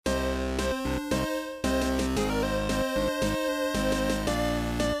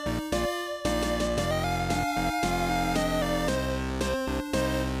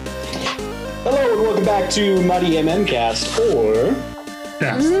welcome back to Muddy MMcast or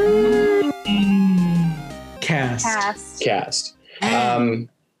Cast.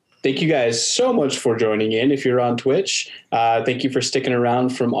 Thank you guys so much for joining in. If you're on Twitch, thank you for sticking around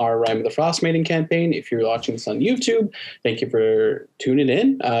from our Rime of the Frostmaiden campaign. If you're watching this on YouTube, thank you for tuning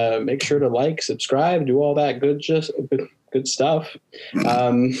in. Make sure to like, subscribe, do all that good stuff.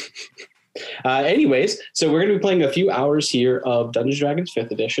 Anyways, so we're going to be playing a few hours here of Dungeons & Dragons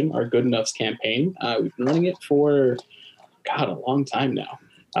 5th edition, our Good Enoughs campaign. We've been running it for, a long time now.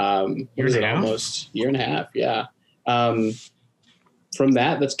 Almost year and a half, yeah. From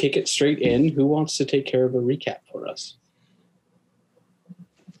that, let's kick it straight in. Who wants to take care of a recap for us?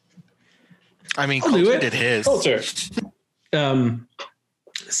 I mean, Coulter did his. Coulter.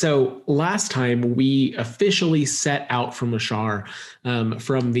 So last time we officially set out from Ashar,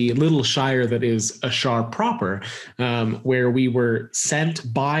 from the little shire that is Ashar proper, where we were sent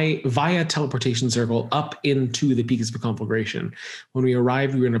via teleportation circle up into the Peaks of Conflagration. When we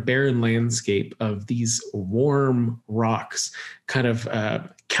arrived, we were in a barren landscape of these warm rocks, kind of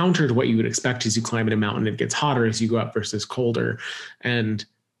counter to what you would expect as you climb in a mountain. It gets hotter as you go up versus colder. And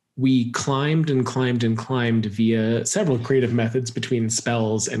we climbed via several creative methods between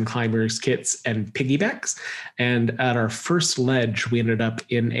spells and climbers, kits, and piggybacks. And at our first ledge, we ended up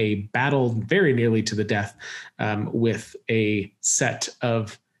in a battle very nearly to the death with a set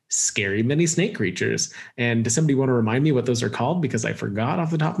of scary mini snake creatures. And does somebody want to remind me what those are called? Because I forgot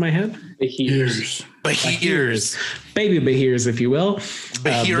off the top of my head. Bahirs. Baby Bahirs, if you will.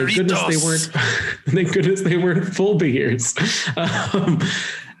 Thank goodness they weren't full Bahirs.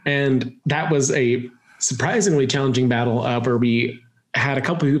 And that was a surprisingly challenging battle where we had a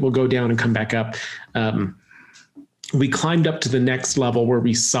couple of people go down and come back up. We climbed up to the next level where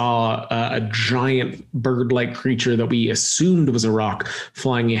we saw a giant bird-like creature that we assumed was a rock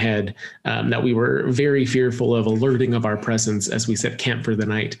flying ahead, that we were very fearful of alerting of our presence as we set camp for the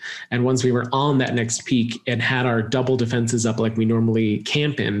night. And once we were on that next peak and had our double defenses up like we normally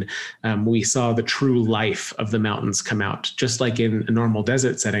camp in, we saw the true life of the mountains come out. Just like in a normal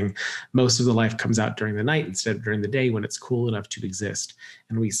desert setting, most of the life comes out during the night instead of during the day when it's cool enough to exist.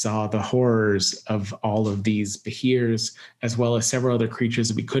 And we saw the horrors of all of these Bahirs, as well as several other creatures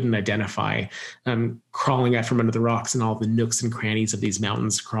that we couldn't identify, crawling out from under the rocks and all the nooks and crannies of these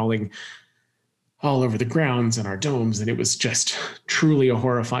mountains, crawling all over the grounds and our domes. And it was just truly a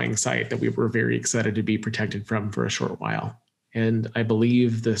horrifying sight that we were very excited to be protected from for a short while. And I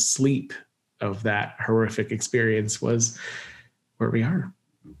believe the sleep of that horrific experience was where we are.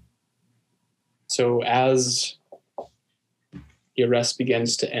 So as your rest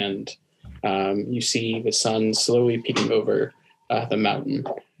begins to end, you see the sun slowly peeking over the mountain.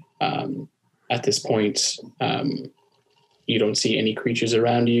 At this point, you don't see any creatures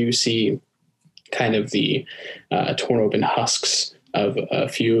around you. You see kind of the torn open husks of a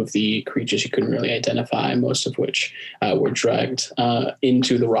few of the creatures you couldn't really identify, most of which were dragged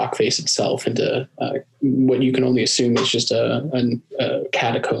into the rock face itself, into what you can only assume is just a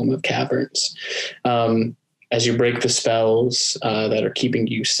catacomb of caverns. As you break the spells that are keeping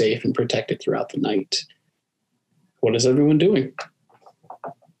you safe and protected throughout the night, what is everyone doing?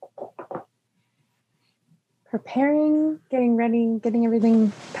 Preparing, getting ready, getting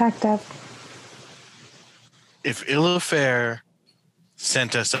everything packed up. If Illafair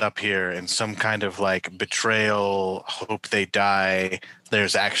sent us up here in some kind of like betrayal, hope they die,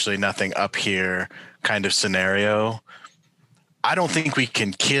 there's actually nothing up here kind of scenario, I don't think we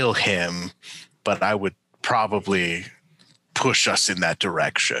can kill him, but I would probably push us in that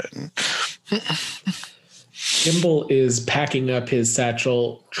direction. Gimbal is packing up his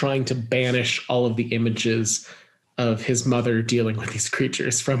satchel, trying to banish all of the images of his mother dealing with these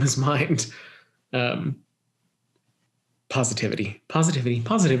creatures from his mind. Positivity.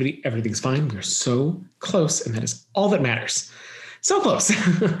 Everything's fine. We're so close, and that is all that matters. So close.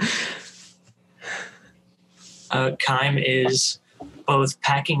 Kime is both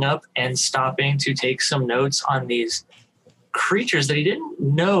packing up and stopping to take some notes on these creatures that he didn't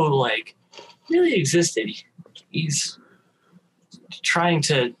know like really existed. He's trying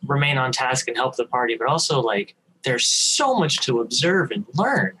to remain on task and help the party, but also like there's so much to observe and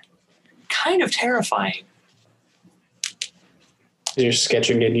learn. Kind of terrifying. You're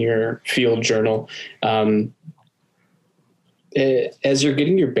sketching in your field journal. As you're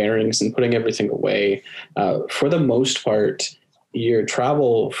getting your bearings and putting everything away, for the most part, your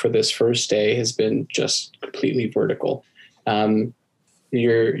travel for this first day has been just completely vertical.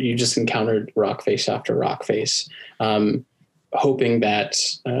 You just encountered rock face after rock face, hoping that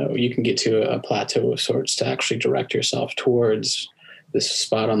you can get to a plateau of sorts to actually direct yourself towards this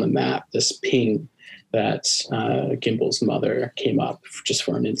spot on the map, this ping that Gimble's mother came up just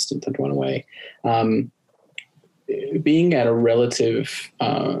for an instant and went away. Being at a relatively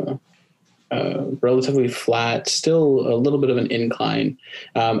flat, still a little bit of an incline,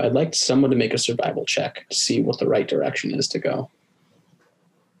 I'd like someone to make a survival check to see what the right direction is to go.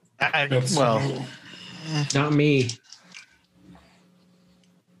 Not me.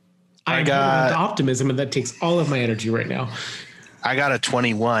 I got the optimism, and that takes all of my energy right now. I got a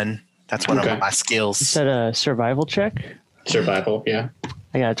 21. That's one of my You skills. said a survival check? Survival, yeah.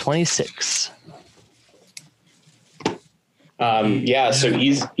 I got a 26. Yeah, so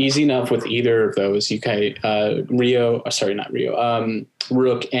easy enough with either of those. You can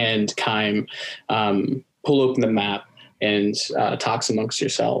Rook and Kime pull open the map and talks amongst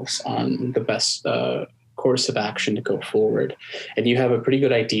yourselves on the best course of action to go forward. And you have a pretty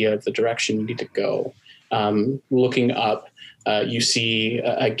good idea of the direction you need to go. Looking up, you see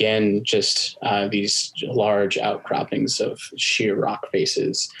again just these large outcroppings of sheer rock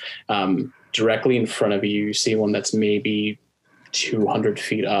faces. Directly in front of you, you see one that's maybe 200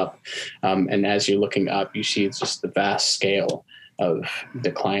 feet up. And as you're looking up, you see just the vast scale of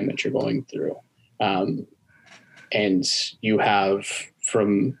the climb that you're going through. And you have,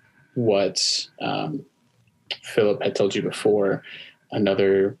 from what Philip had told you before,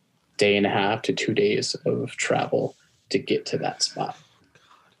 another day and a half to 2 days of travel to get to that spot.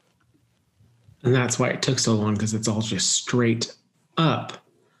 And that's why it took so long, because it's all just straight up.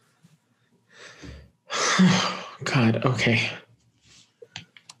 God, okay.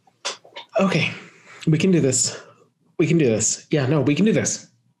 Okay, we can do this. We can do this. Yeah, no, we can do this.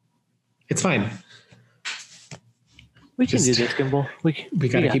 It's fine. We can do this, Gimbal. We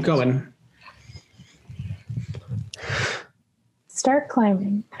gotta keep going. Start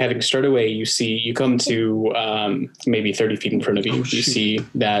climbing. Having started away, you come to maybe 30 feet in front of you. You see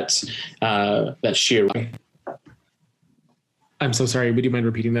that sheer. I'm so sorry. Would you mind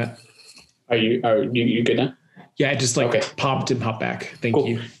repeating that? Are you good now? Yeah, it just popped and popped back. Thank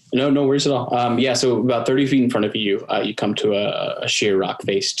you. No worries at all. So about 30 feet in front of you, you come to a sheer rock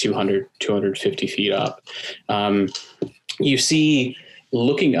face, 250 feet up. You see,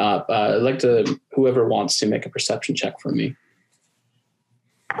 looking up, I'd like to, whoever wants to make a perception check for me.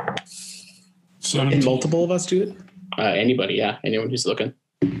 Can multiple of us do it? Anybody, yeah. Anyone who's looking.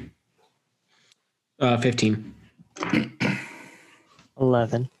 15.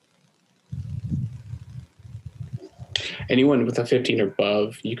 11. Anyone with a 15 or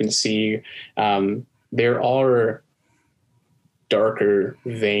above, you can see there are darker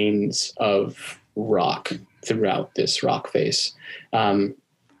veins of rock throughout this rock face.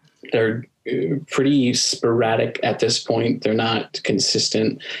 They're pretty sporadic at this point. They're not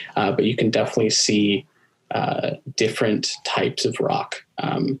consistent, but you can definitely see different types of rock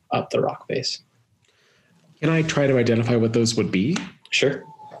up the rock face. Can I try to identify what those would be? Sure.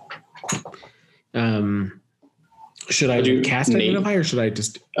 Should I do cast identify, or should I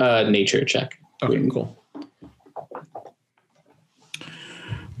just nature check? Okay, cool.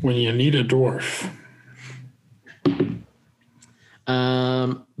 When you need a dwarf.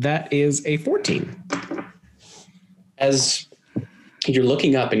 That is a 14. As you're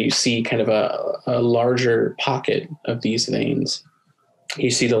looking up and you see kind of a larger pocket of these veins, you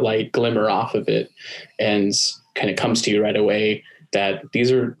see the light glimmer off of it, and kind of comes to you right away that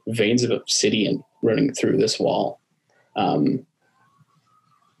these are veins of obsidian running through this wall.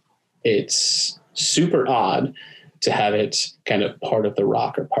 It's super odd to have it kind of part of the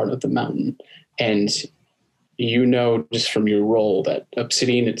rock or part of the mountain. And you know, just from your roll, that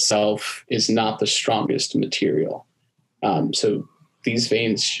obsidian itself is not the strongest material. So these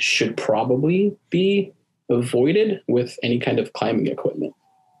veins should probably be avoided with any kind of climbing equipment.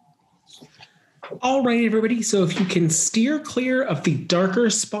 All right, everybody. So if you can steer clear of the darker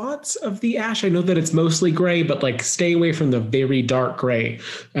spots of the ash, I know that it's mostly gray, but stay away from the very dark gray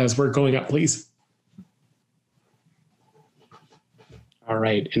as we're going up, please. All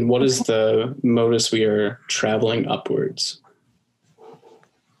right. And what is the modus we are traveling upwards?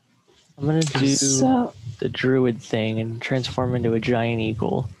 I'm going to do the druid thing and transform into a giant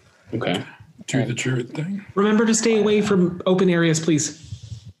eagle. Okay. Do the druid thing. Remember to stay away from open areas, please.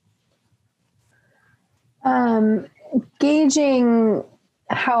 Gauging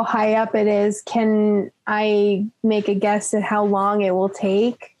how high up it is, can I make a guess at how long it will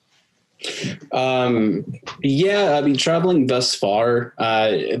take? Yeah, I mean, traveling thus far,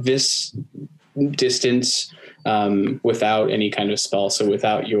 this distance, without any kind of spell, so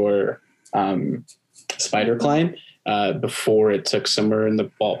without your spider climb, before it took somewhere in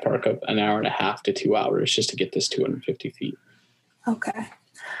the ballpark of an hour and a half to 2 hours just to get this 250 feet. Okay.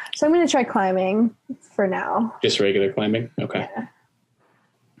 So I'm going to try climbing for now. Just regular climbing? Okay. Yeah.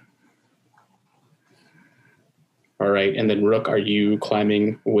 All right. And then Rook, are you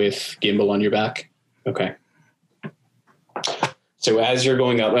climbing with Gimbal on your back? Okay. So as you're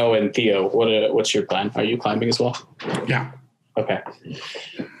going up, and Theo, what's your plan? Are you climbing as well? Yeah. Okay.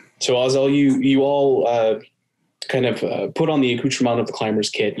 So as you all kind of put on the accoutrement of the climber's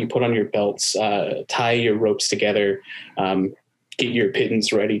kit, you put on your belts, tie your ropes together, get your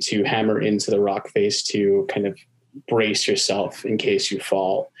pittons ready to hammer into the rock face to kind of brace yourself in case you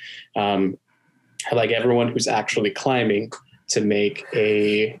fall. I'd like everyone who's actually climbing to make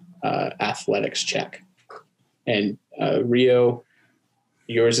a athletics check. And Rio,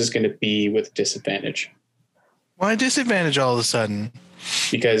 yours is going to be with disadvantage. Why disadvantage all of a sudden?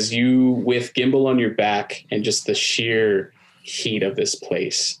 Because you, with Gimbal on your back and just the sheer heat of this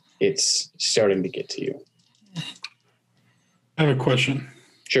place, it's starting to get to you. I have a question.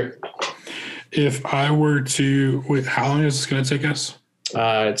 Sure. If I were to, wait, how long is this going to take us?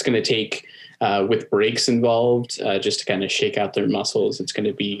 It's going to take, with breaks involved, just to kind of shake out their muscles, it's going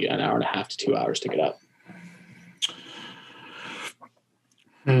to be an hour and a half to 2 hours to get up.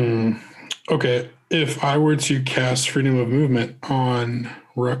 Okay. If I were to cast freedom of movement on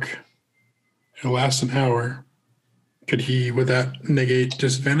Rook, it lasts an hour. Would that negate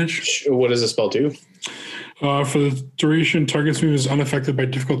disadvantage? What does the spell do? For the duration, target's move is unaffected by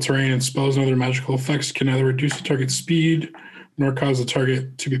difficult terrain, and spells and other magical effects can neither reduce the target's speed nor cause the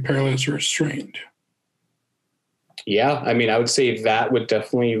target to be paralyzed or restrained. Yeah, I mean, I would say that would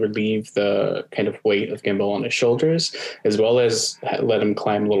definitely relieve the kind of weight of Gimbal on his shoulders, as well as let him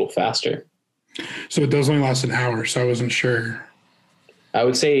climb a little faster. So it does only last an hour, so I wasn't sure. I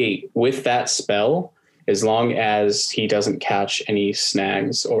would say with that spell, as long as he doesn't catch any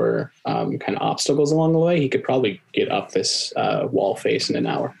snags or kind of obstacles along the way, he could probably get up this wall face in an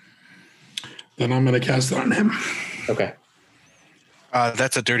hour. Then I'm going to cast it on him. Okay.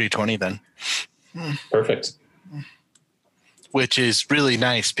 That's a dirty 20 then. Perfect. Which is really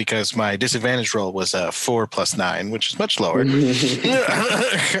nice because my disadvantage roll was a 4 + 9, which is much lower.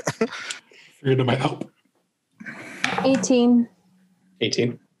 Forget about help. 18.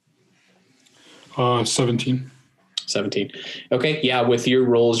 18. 17. 17. Okay. Yeah. With your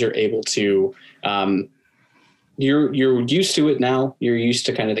rolls, you're able to, you're used to it now. You're used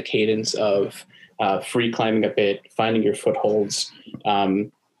to kind of the cadence of free climbing a bit, finding your footholds.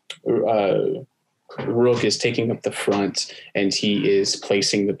 Rook is taking up the front and he is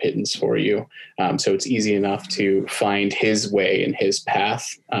placing the pittons for you. So it's easy enough to find his way and his path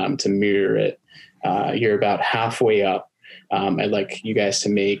to mirror it. You're about halfway up. I'd like you guys to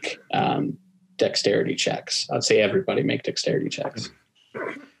make dexterity checks. I'd say everybody make dexterity checks.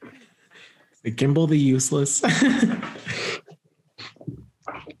 The Gimbal the useless.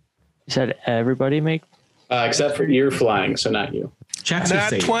 You said everybody make? Except for you're flying, so not you. Checks or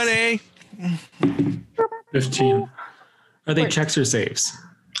Not saves? 20. 15. Are they checks or saves?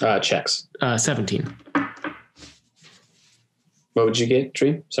 Checks. 17. What would you get,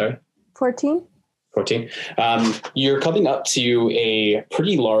 Tree? Sorry. 14. 14. You're coming up to a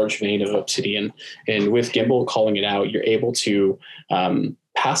pretty large vein of obsidian, and with Gimbal calling it out, you're able to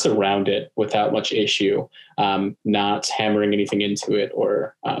pass around it without much issue, not hammering anything into it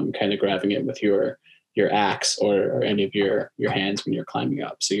or kind of grabbing it with your axe or any of your hands when you're climbing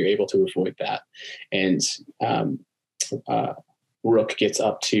up. So you're able to avoid that. And Rook gets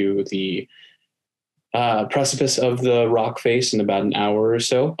up to the precipice of the rock face in about an hour or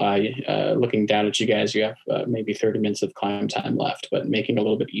so. Looking down at you guys, you have maybe 30 minutes of climb time left, but making it a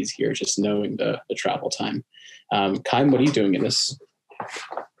little bit easier just knowing the travel time. Kaim, what are you doing in this?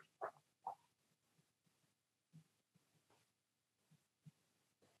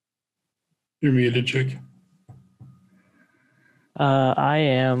 You're muted, Jake.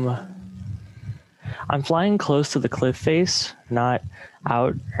 I'm flying close to the cliff face, not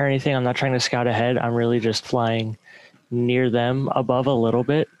out or anything. I'm not trying to scout ahead. I'm really just flying near them above a little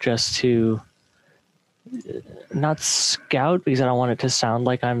bit just to not scout because I don't want it to sound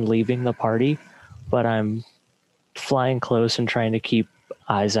like I'm leaving the party, but I'm flying close and trying to keep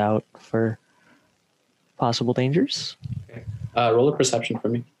eyes out for possible dangers. Okay. Roll a perception for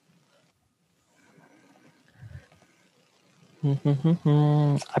me.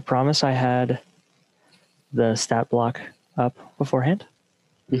 I promise I had the stat block up beforehand.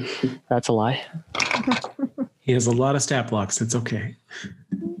 That's a lie. He has a lot of stat blocks. It's okay.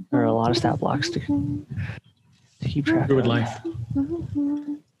 There are a lot of stat blocks to keep track Druid of. life.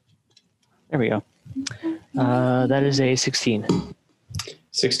 There we go. That is a 16.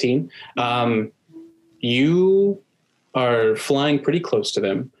 16. You are flying pretty close to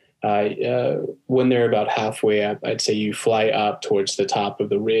them. When they're about halfway up, I'd say you fly up towards the top of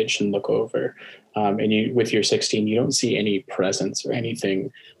the ridge and look over. And you, with your 16, you don't see any presence or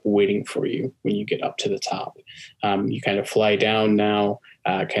anything waiting for you when you get up to the top. You kind of fly down now,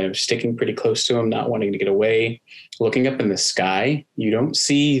 kind of sticking pretty close to them, not wanting to get away. Looking up in the sky, you don't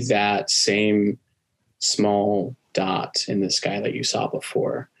see that same small dot in the sky that you saw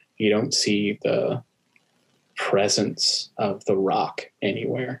before. You don't see the presence of the rock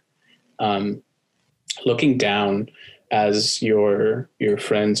anywhere. Looking down as your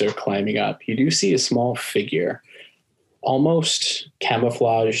friends are climbing up, you do see a small figure almost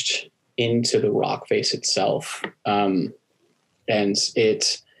camouflaged into the rock face itself. And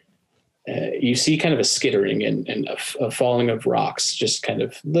it, you see kind of a skittering and a falling of rocks, just kind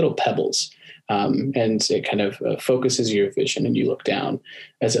of little pebbles. And it kind of focuses your vision, and you look down.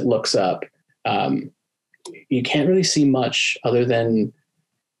 As it looks up, you can't really see much other than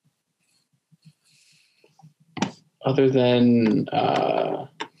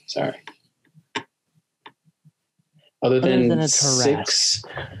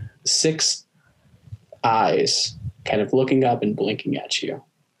six eyes kind of looking up and blinking at you.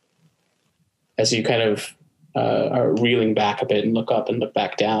 As you kind of are reeling back a bit and look up and look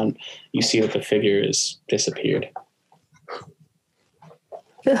back down, you see that the figure has disappeared.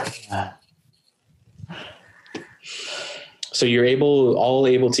 So you're all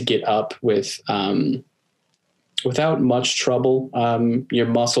able to get up with without much trouble. Your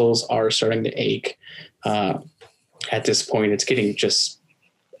muscles are starting to ache. At this point, it's getting just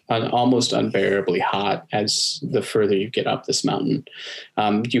almost unbearably hot as the further you get up this mountain.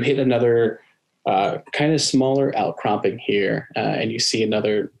 You hit another kind of smaller outcropping here, and you see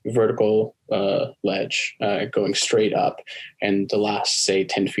another vertical ledge going straight up, and the last, say,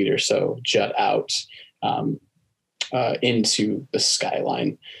 10 feet or so jut out into the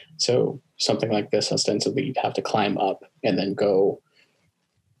skyline. So something like this, ostensibly, you'd have to climb up and then go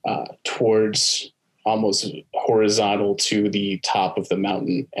towards almost horizontal to the top of the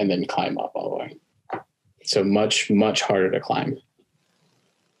mountain and then climb up all the way. So much, much harder to climb.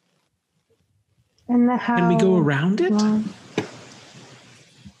 And Can we go around it? Long?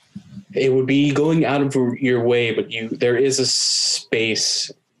 It would be going out of your way, but there is a space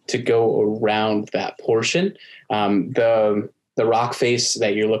to go around that portion. The rock face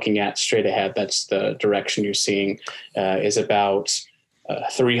that you're looking at straight ahead, that's the direction you're seeing, is about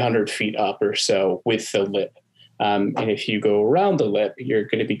 300 feet up or so with the lip. And if you go around the lip, you're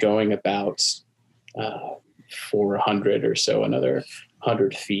going to be going about 400 or so, another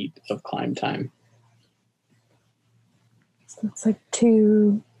 100 feet of climb time. So it's like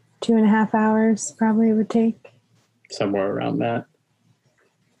 2.5 hours probably it would take. Somewhere around that.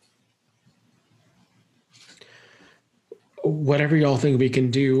 Whatever y'all think we can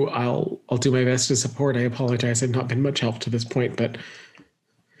do, I'll do my best to support. I apologize, I've not been much help to this point, but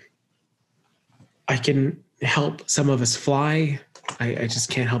I can help some of us fly. I just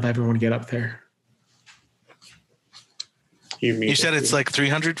can't help everyone get up there. You said it's like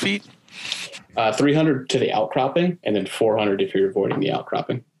 300 feet? 300 to the outcropping, and then 400 if you're avoiding the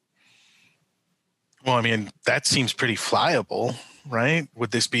outcropping. Well, I mean, that seems pretty flyable, right?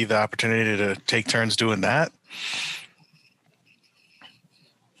 Would this be the opportunity to take turns doing that?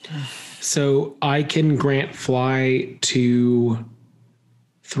 So I can grant fly to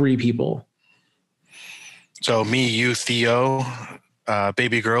 3 people. So me, you, Theo,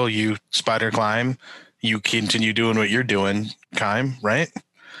 baby girl, you spider climb, you continue doing what you're doing, Kime, right?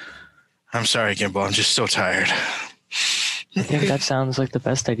 I'm sorry, Gimbal. I'm just so tired. I think that sounds like the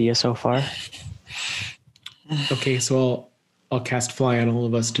best idea so far. Okay, so I'll cast fly on all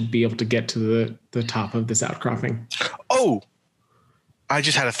of us to be able to get to the top of this outcropping. Oh, I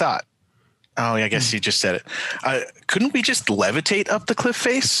just had a thought. Oh, yeah, I guess you just said it. Couldn't we just levitate up the cliff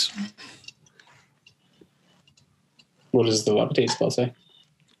face? What does the levitate spell say?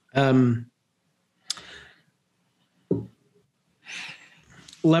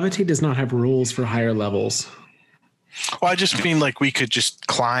 Levitate does not have rules for higher levels. Well, I just mean like we could just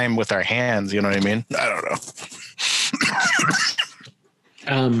climb with our hands. You know what I mean? I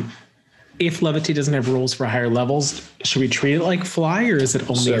don't know. If levitate doesn't have rules for higher levels, should we treat it like fly, or is it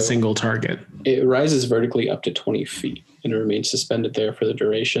only a single target? It rises vertically up to 20 feet and remains suspended there for the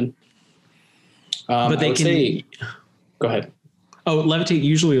duration. But they can. Go ahead. Oh, levitate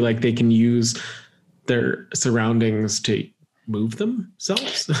usually like they can use their surroundings to move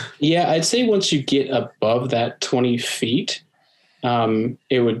themselves. Yeah, I'd say once you get above that 20 feet,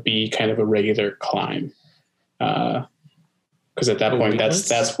 it would be kind of a regular climb. Because at that point,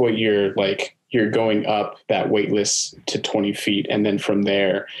 that's what you're like you're going up that weightless to 20 feet. And then from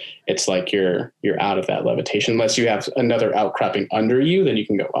there, it's like you're out of that levitation. Unless you have another outcropping under you, then you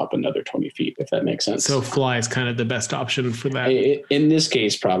can go up another 20 feet, if that makes sense. So fly is kind of the best option for that. In this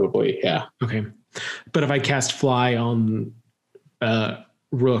case, probably, yeah. Okay. But if I cast fly on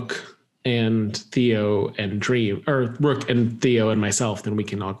Rook and Theo and Dream, or Rook and Theo and myself, then we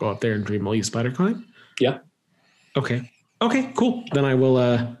can all go up there and Dream will use spider climb? Yeah. Okay, cool. Then I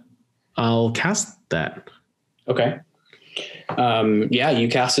will I'll cast that. Okay. Yeah, you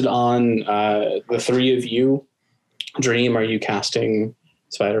cast it on the three of you. Dream, are you casting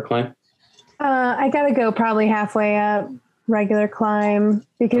spider climb? I gotta go probably halfway up regular climb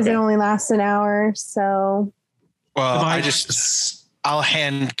because it only lasts an hour. So. Well, I'll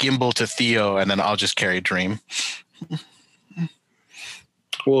hand Gimbal to Theo and then I'll just carry Dream.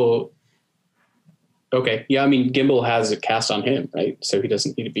 Well, okay. Yeah, I mean, Gimbal has a cast on him, right? So he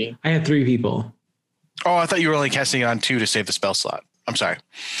doesn't need to be. I had 3 people. Oh, I thought you were only casting it on 2 to save the spell slot. I'm sorry.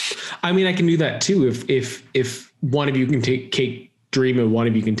 I mean, I can do that too. If one of you can take Dream and one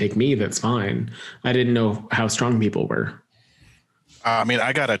of you can take me, that's fine. I didn't know how strong people were. I mean,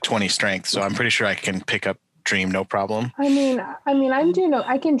 I got a 20 strength, so I'm pretty sure I can pick up Dream, no problem. I mean,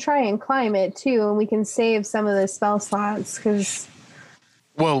 I can try and climb it too, and we can save some of the spell slots because.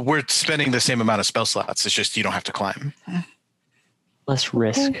 Well, we're spending the same amount of spell slots. It's just you don't have to climb. Less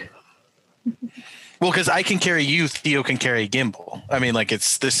risk. Well, because I can carry you, Theo can carry Gimbal. I mean, like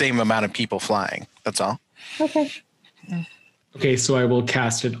it's the same amount of people flying. That's all. Okay. Okay, so I will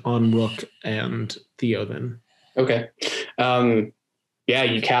cast it on Rook and Theo then. Okay. Yeah,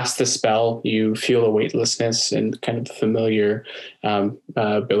 you cast the spell. You feel the weightlessness and kind of the familiar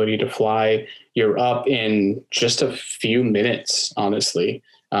ability to fly. You're up in just a few minutes, honestly.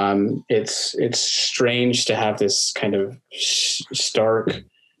 It's strange to have this kind of stark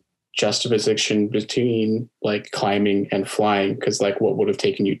juxtaposition between like climbing and flying, because like what would have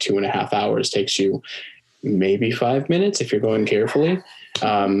taken you 2.5 hours takes you maybe 5 minutes if you're going carefully.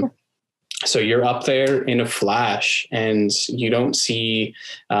 So you're up there in a flash and you don't see,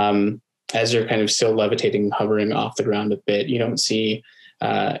 as you're kind of still levitating, hovering off the ground a bit, you don't see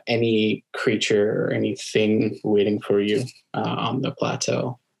any creature or anything waiting for you on the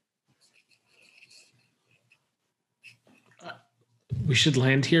plateau. We should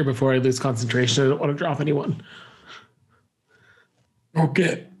land here before I lose concentration. I don't want to drop anyone.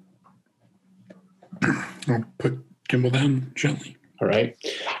 Okay. I'll put Gimbal down gently. All right.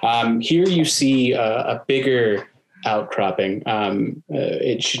 Here you see a bigger outcropping.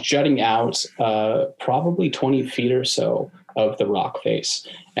 It's jutting out probably 20 feet or so of the rock face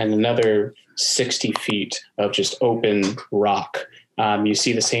and another 60 feet of just open rock. You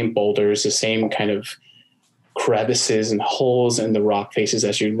see the same boulders, the same kind of crevices and holes in the rock faces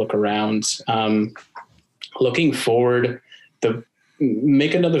as you look around. Looking forward,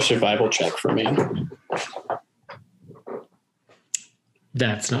 make another survival check for me.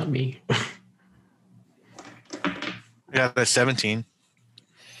 That's not me. Yeah, that's 17.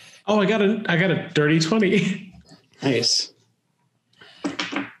 Oh, I got a dirty 20. Nice.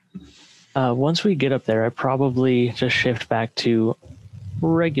 Once we get up there, I probably just shift back to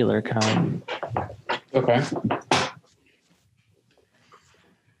regular kind. Okay.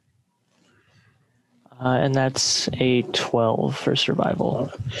 And that's a 12 for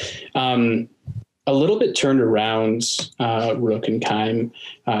survival. A little bit turned around, Rook and Kime,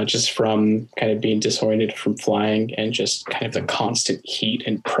 just from kind of being disoriented from flying and just kind of the constant heat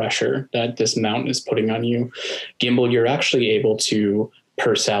and pressure that this mountain is putting on you. Gimbal, you're actually able to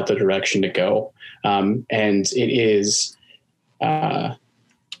purse out the direction to go. And it is the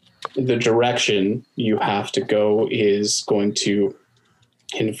direction you have to go is going to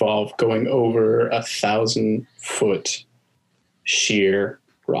involve going over 1,000-foot sheer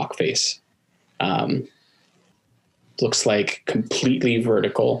rock face. Looks like completely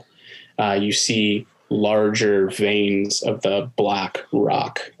vertical. You see larger veins of the black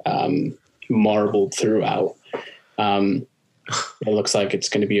rock marbled throughout. It looks like it's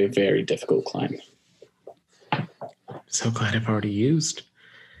going to be a very difficult climb. So glad I've already used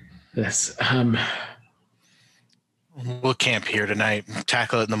this. We'll camp here tonight.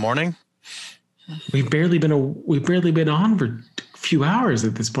 Tackle it in the morning. We've barely been on for a few hours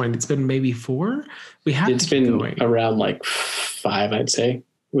at this point. It's been maybe 4. It's been around like 5, I'd say,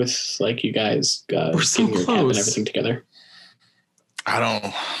 with like you guys we're so getting your camp and close. everything together. I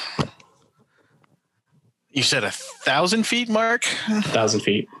don't. You said 1,000 feet, Mark? 1,000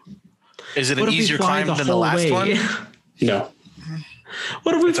 feet. Is it What an if we easier fly climb than the last way? one? No.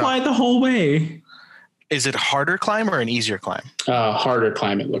 What if we fly the whole way? Is it harder climb or an easier climb? Harder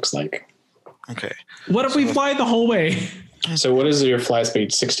climb, it looks like. Okay. What if we fly the whole way? So what is your fly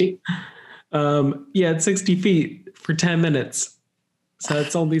speed? 60? Yeah, it's 60 feet for 10 minutes. So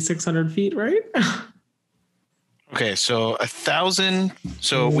it's only 600 feet, right? Okay, so 1,000.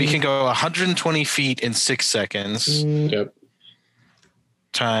 So we can go 120 feet in 6 seconds Yep.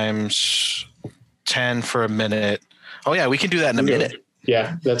 times 10 for a minute. Oh yeah, we can do that in a minute.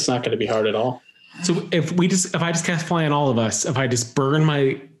 Yeah, that's not going to be hard at all. So if I just cast fly on all of us, if I just burn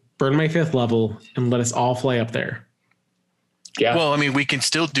my 5th level and let us all fly up there. Yeah. Well, I mean, we can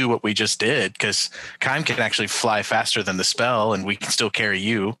still do what we just did because Kime can actually fly faster than the spell, and we can still carry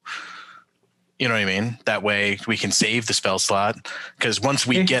you. You know what I mean? That way we can save the spell slot. Because once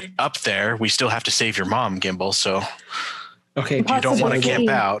we get up there, we still have to save your mom, Gimbal. So okay, you don't want to camp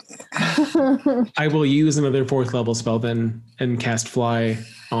out. I will use another 4th level spell then and cast fly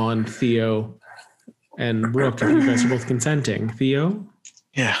on Theo and Rook if you guys are both consenting. Theo?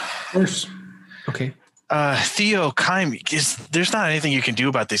 Yeah. Of course. Okay. Theo, Kime, there's not anything you can do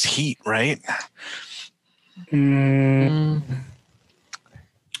about this heat, right?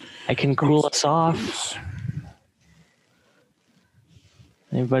 I can cool us off.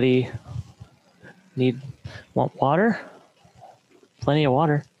 Anybody want water? Plenty of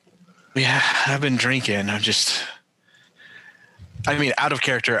water. Yeah, I've been drinking. Out of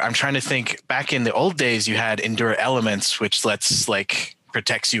character, I'm trying to think. Back in the old days, you had Endure Elements, which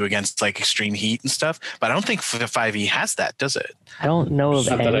protects you against extreme heat and stuff. But I don't think the 5e has that, does it? I don't know of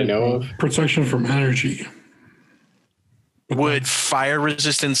Not that I know of. Protection from energy. Would fire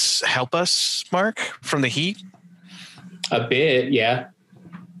resistance help us, Mark, from the heat? A bit, yeah.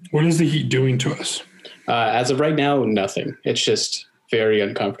 What is the heat doing to us? As of right now, nothing. It's just very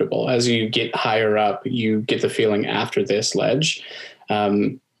uncomfortable. As you get higher up, you get the feeling after this ledge,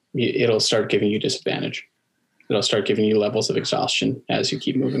 it'll start giving you disadvantage. It'll start giving you levels of exhaustion as you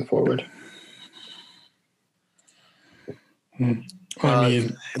keep moving forward. I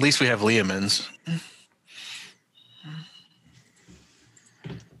mean, At least we have Leomans.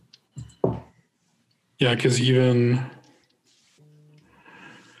 yeah, because even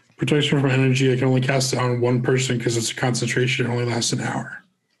protection from energy, I can only cast it on one person because it's a concentration. It only lasts an hour.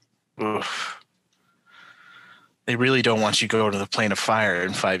 Oof. They really don't want you to go to the plane of fire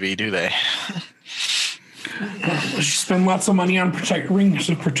in 5e, do they? You spend lots of money on rings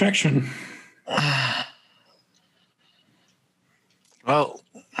of protection. Well,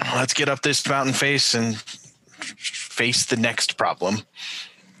 let's get up this mountain face and face the next problem.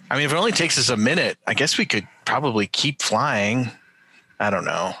 I mean, if it only takes us a minute, I guess we could probably keep flying. I don't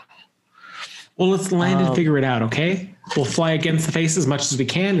know. Well, let's land and figure it out, okay? We'll fly against the face as much as we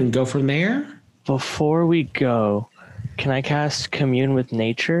can and go from there. Before we go, can I cast Commune with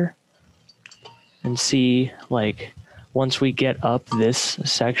Nature and see, once we get up this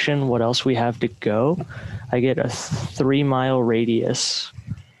section, what else we have to go? I get a 3-mile radius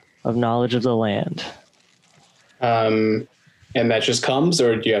of knowledge of the land. And that just comes,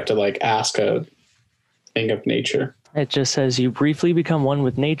 or do you have to ask a thing of nature? It just says you briefly become one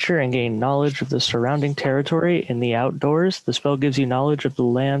with nature and gain knowledge of the surrounding territory in the outdoors. The spell gives you knowledge of the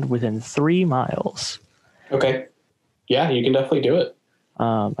land within 3 miles. Okay. Yeah, you can definitely do it.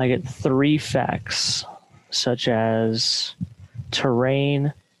 I get 3 facts, such as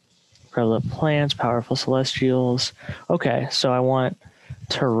terrain, prevalent plants, powerful celestials. Okay, so I want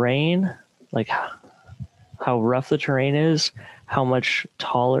terrain, how rough the terrain is, how much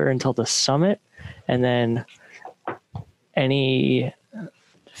taller until the summit, and then any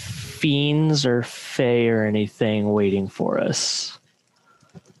fiends or fae or anything waiting for us.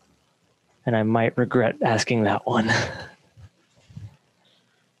 And I might regret asking that one.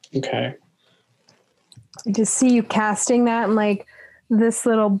 Okay. I just see you casting that, and this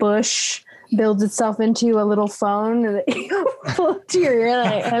little bush builds itself into a little phone, and you pull it to your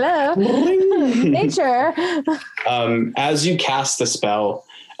ear, hello, nature. As you cast the spell,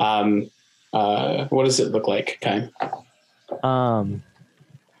 what does it look like, Kai?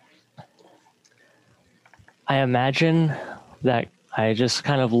 I imagine that I just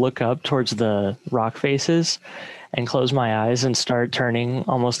kind of look up towards the rock faces and close my eyes and start turning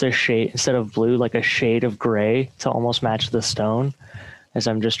almost a shade, instead of blue, like a shade of gray to almost match the stone, as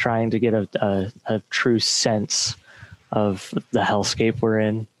I'm just trying to get a true sense of the hellscape we're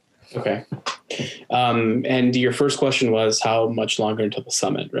in. Okay. And your first question was how much longer until the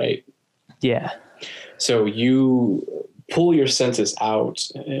summit, right? Yeah. So you pull your senses out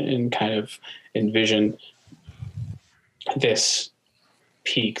and kind of envision this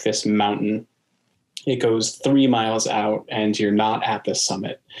peak, this mountain. It goes 3 miles out and you're not at the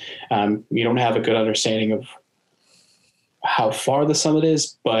summit. You don't have a good understanding of how far the summit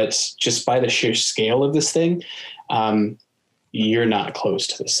is, but just by the sheer scale of this thing, you're not close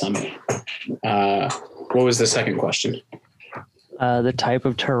to the summit. What was the second question? The type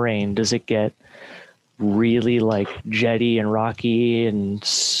of terrain, does it get really like jetty and rocky and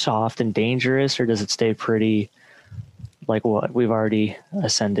soft and dangerous, or does it stay pretty like what we've already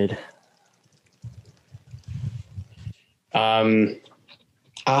ascended?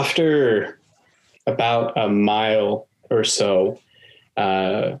 After about a mile or so,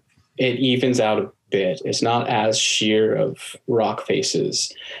 it evens out a bit. It's not as sheer of rock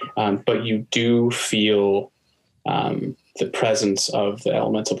faces, but you do feel the presence of the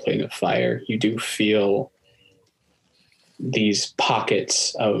elemental plane of fire. You do feel these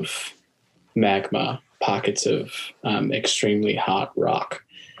pockets of magma, pockets of extremely hot rock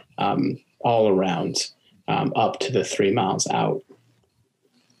all around, up to the 3 miles out.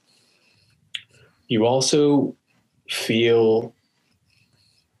 You also feel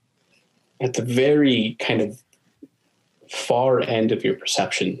at the very kind of far end of your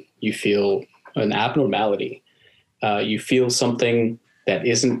perception, you feel an abnormality. You feel something that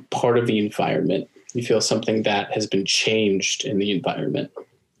isn't part of the environment. You feel something that has been changed in the environment.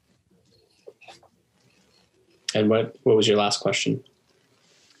 And what was your last question?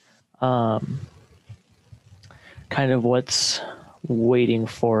 Kind of what's waiting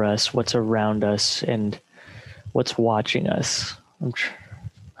for us, what's around us, and what's watching us.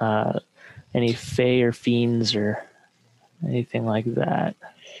 Any fae or fiends or anything like that?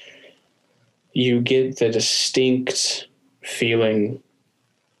 You get the distinct feeling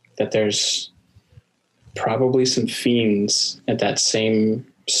that there's probably some fiends at that same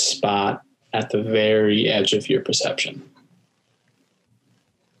spot at the very edge of your perception.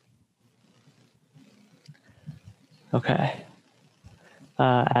 Okay.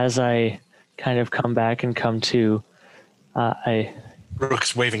 As I kind of come back and come to,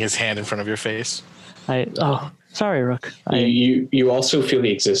 Rook's waving his hand in front of your face. Sorry, Rook. You also feel the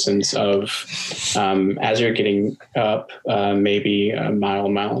existence of, as you're getting up, maybe a mile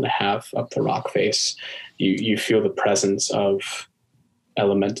and a half up the rock face, you feel the presence of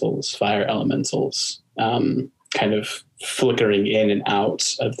elementals, fire elementals, kind of flickering in and out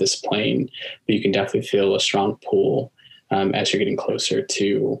of this plane. But you can definitely feel a strong pull as you're getting closer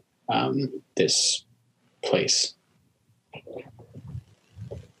to this place.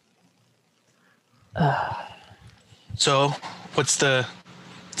 So, what's the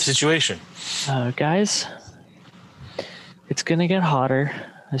situation? Guys, it's going to get hotter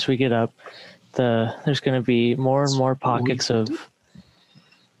as we get up. There's going to be more and more pockets of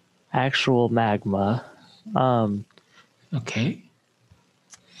actual magma. Okay.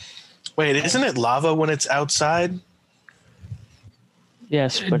 Wait, isn't it lava when it's outside?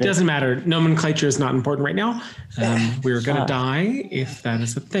 Yes, but It doesn't matter. Nomenclature is not important right now. We're going to die if that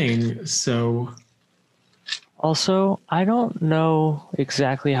is a thing. So Also, I don't know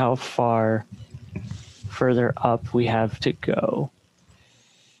exactly how far further up we have to go.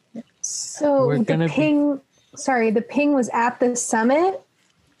 So We're the gonna ping, the ping was at the summit.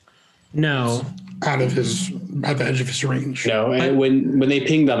 no. At the edge of his range. No, and when they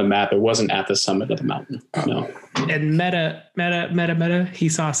pinged on the map, it wasn't at the summit of the mountain. No. And meta, he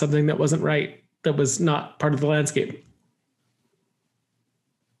saw something that wasn't right, that was not part of the landscape.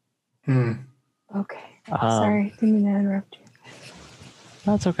 Okay. Sorry, didn't mean to interrupt you.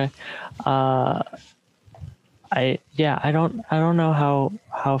 That's okay. I don't know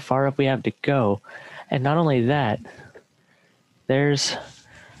how far up we have to go, and not only that,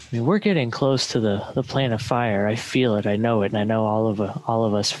 we're getting close to the plane of fire. I feel it. I know it, and I know all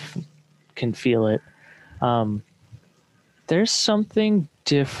of us can feel it. There's something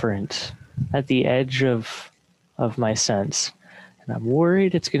different at the edge of my sense, and I'm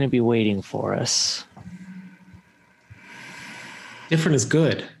worried it's going to be waiting for us. Different is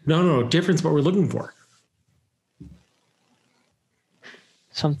good. No, different's what we're looking for.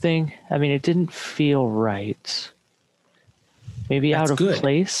 Something, it didn't feel right. Maybe That's out of good.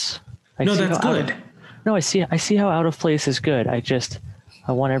 place. No, that's good. I see how out of place is good. I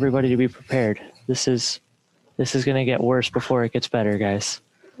want everybody to be prepared. This is going to get worse before it gets better, guys.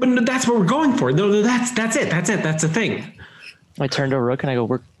 But no, that's what we're going for. No, that's it. That's the thing. I turn to Rook and I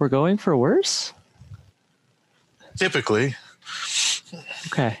go, we're going for worse? Typically.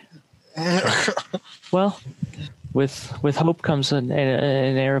 Okay. Well, with hope comes an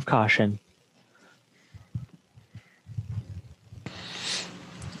air of caution.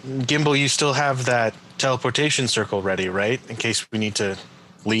 Gimbal, you still have that teleportation circle ready, right? In case we need to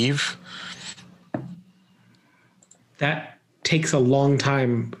leave? That takes a long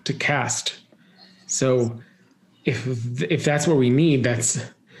time to cast. So if that's what we need, that's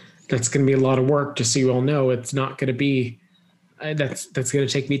going to be a lot of work. Just so you all know, it's not going to be. That's going to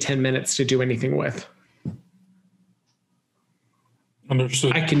take me 10 minutes to do anything with.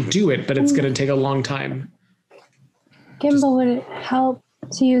 Understood. I can do it, but it's going to take a long time. Gimbal, would it help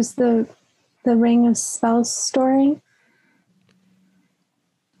to use the ring of spell storing?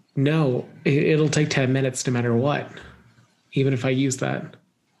 No, it'll take 10 minutes no matter what, even if I use that.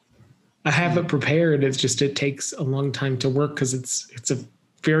 I have it prepared. It's just it takes a long time to work because it's a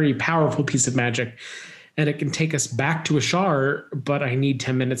very powerful piece of magic, and it can take us back to Ashar, but I need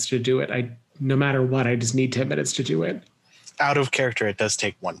 10 minutes to do it. No matter what, I just need 10 minutes to do it. Out of character, it does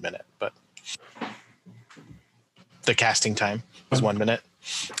take 1 minute, but the casting time is 1 minute.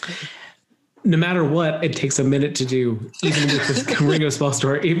 No matter what, it takes a minute to do. Even with the ring of spell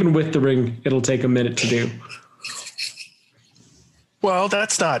store, even with the ring, it'll take a minute to do. Well,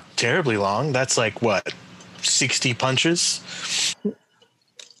 that's not terribly long. That's like, what, 60 punches?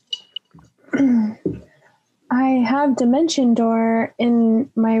 I have Dimension Door in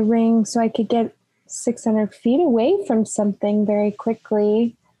my ring so I could get 600 feet away from something very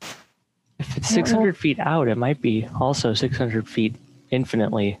quickly. If it's 600 feet out, it might be also 600 feet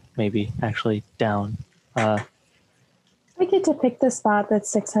infinitely, maybe, actually, down. I get to pick the spot that's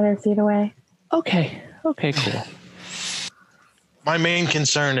 600 feet away. Okay, cool. My main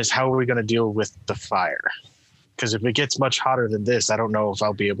concern is how are we going to deal with the fire? Because if it gets much hotter than this, I don't know if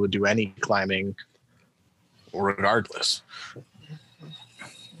I'll be able to do any climbing regardless.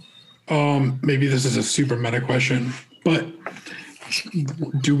 Maybe this is a super meta question, but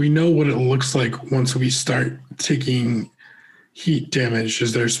do we know what it looks like once we start taking heat damage?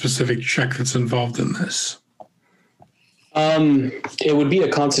 Is there a specific check that's involved in this? It would be a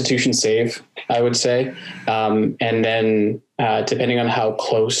Constitution save, I would say. And then depending on how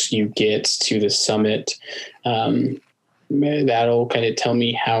close you get to the summit, that'll kind of tell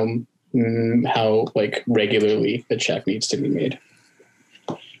me how like regularly the check needs to be made.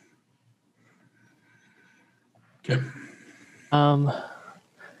 Okay.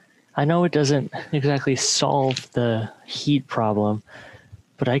 I know it doesn't exactly solve the heat problem,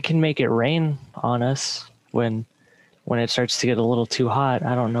 but I can make it rain on us when it starts to get a little too hot.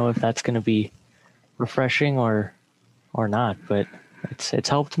 I don't know if that's going to be refreshing or not, but it's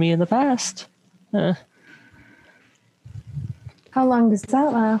helped me in the past. How long does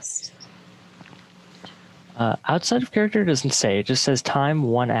that last? Outside of character, it doesn't say. It just says time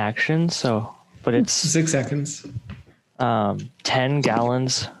 1 action. So, but it's 6 seconds. 10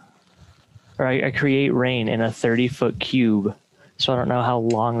 gallons. Or I create rain in a 30-foot cube. So I don't know how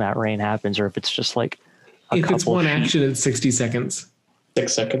long that rain happens, or if it's just like if it's one action, it's 60 seconds.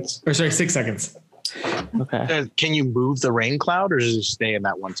 6 seconds. Or sorry, 6 seconds. Okay. Can you move the rain cloud, or does it stay in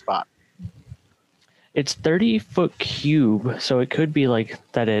that one spot? It's 30-foot cube, so it could be like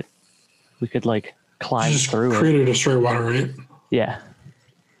that. We could like climb Just through create it. or destroy water, right? Yeah.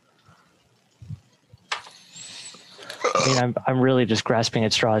 I mean, I'm really just grasping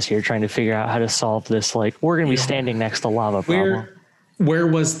at straws here, trying to figure out how to solve this. Like, we're going to be standing next to lava problem. Where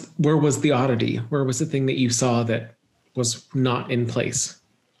was the oddity? Where was the thing that you saw that was not in place?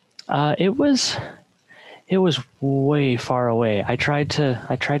 It was way far away. I tried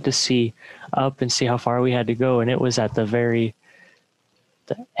to see up and see how far we had to go, and it was at the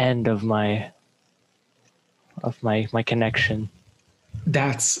end of my connection.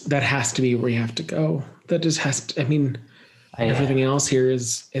 That has to be where you have to go. That just has to. I mean, everything else here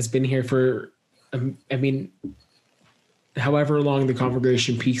has been here for. I mean, however long the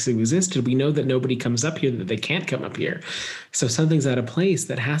Conflagration Peaks existed, we know that nobody comes up here, that they can't come up here. So something's out of place.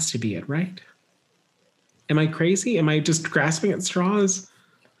 That has to be it, right? Am I crazy? Am I just grasping at straws?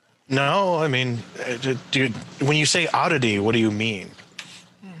 No, I mean, dude, when you say oddity, what do you mean?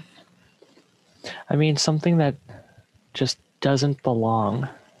 I mean, something that just doesn't belong.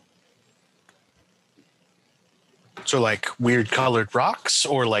 So like weird colored rocks,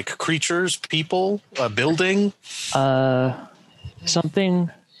 or like creatures, people, a building? Something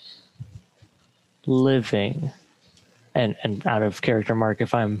living. And out of character, Mark,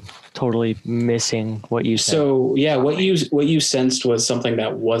 if I'm totally missing what you said. So yeah, what you sensed was something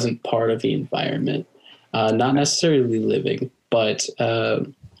that wasn't part of the environment, not necessarily living, but a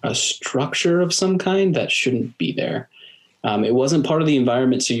structure of some kind that shouldn't be there. It wasn't part of the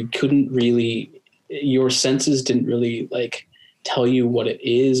environment, so you couldn't really. Your senses didn't really like tell you what it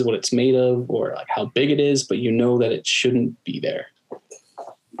is, what it's made of, or like how big it is, but you know that it shouldn't be there.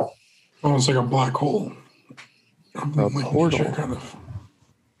 Almost like a black hole. A portal. Kind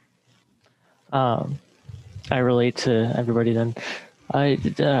of. I relate to everybody then.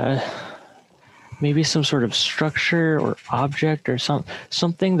 maybe some sort of structure or object or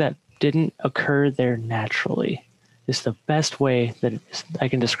something that didn't occur there naturally is the best way that I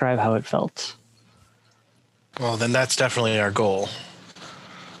can describe how it felt. Well, then that's definitely our goal.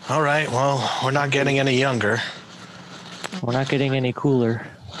 All right, well, we're not getting any younger. We're not getting any cooler.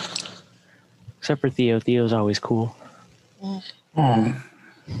 Except for Theo. Theo's always cool. Oh,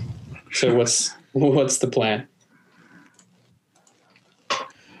 So what's the plan?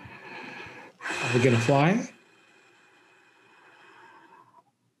 Are we gonna fly?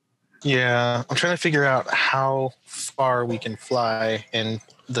 Yeah, I'm trying to figure out how far we can fly in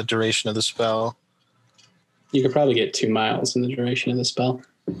the duration of the spell. You could probably get 2 miles in the duration of the spell.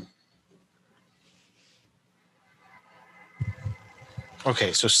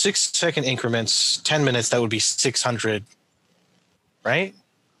 Okay, so 6-second increments, 10 minutes, that would be 600, right?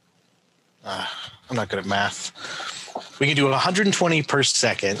 I'm not good at math. We can do 120 per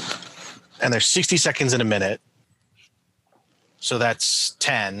second, and there's 60 seconds in a minute. So that's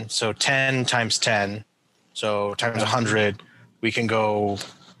 10. So 10 times 10. So times 100. We can go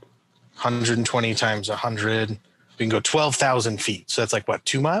 120 times 100. We can go 12,000 feet. So that's like, what,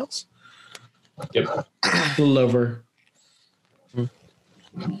 2 miles? Yep. A little over.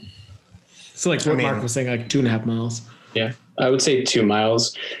 So like what Mark was saying, like 2.5 miles. Yeah, I would say 2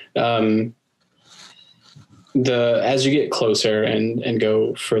 miles. As you get closer and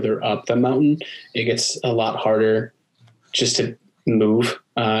go further up the mountain, it gets a lot harder just to move.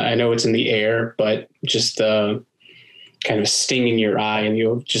 I know it's in the air, but just the kind of sting in your eye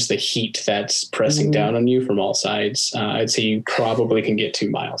and just the heat that's pressing down on you from all sides. I'd say you probably can get 2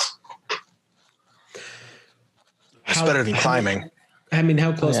 miles. It's better than climbing. I mean,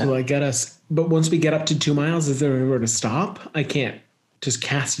 how close will I get us? But once we get up to 2 miles, is there anywhere to stop? I can't just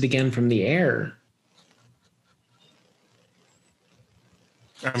cast it again from the air.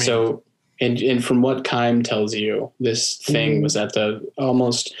 I mean, So, and from what Kime tells you, this thing was at the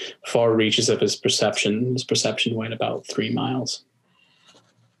almost far reaches of his perception. His perception went about 3 miles.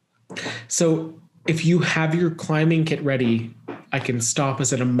 So if you have your climbing kit ready, I can stop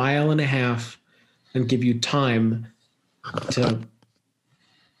us at 1.5 miles and give you time to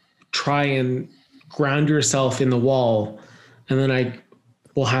try and ground yourself in the wall, and then I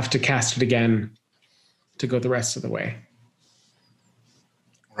will have to cast it again to go the rest of the way.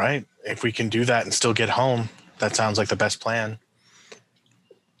 right. If we can do that and still get home, that sounds like the best plan.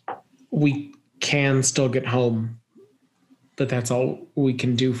 We can still get home, but that's all we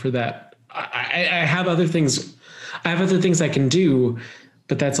can do for that. I have other things. I have other things I can do,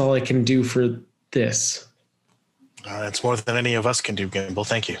 but that's all I can do for this. It's more than any of us can do, Gimbal.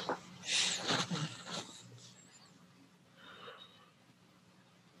 Thank you.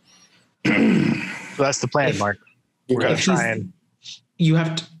 So that's the plan, Mark. We're going to try and... You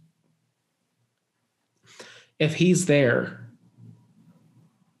have to... If he's there,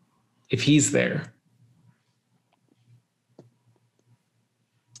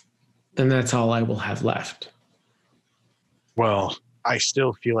 then that's all I will have left. Well, I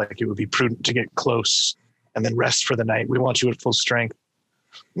still feel like it would be prudent to get close and then rest for the night. We want you at full strength.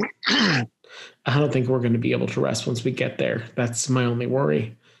 I don't think we're going to be able to rest once we get there. That's my only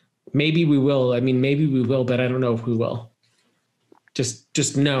worry. Maybe we will. I mean, maybe we will, but I don't know if we will.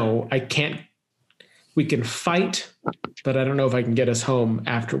 Just know I can't. We can fight, but I don't know if I can get us home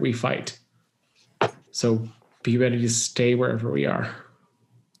after we fight. So be ready to stay wherever we are.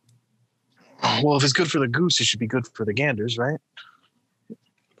 Well, if it's good for the goose, it should be good for the ganders, right?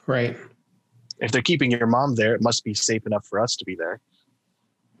 Right. If they're keeping your mom there, it must be safe enough for us to be there.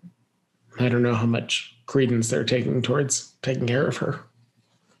 I don't know how much credence they're taking towards taking care of her.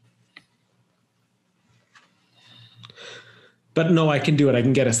 But no, I can do it. I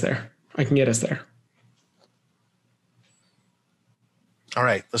can get us there. All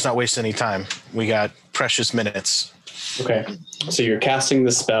right, let's not waste any time. We got precious minutes. Okay. So you're casting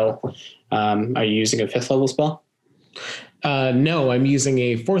the spell. Are you using a 5th level spell? No, I'm using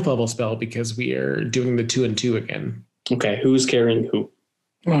a 4th level spell because we are doing the 2 and 2 again. Okay. Who's carrying who?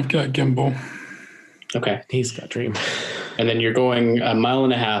 Well, I've got Gimbal. Okay. He's got Dream. And then you're going 1.5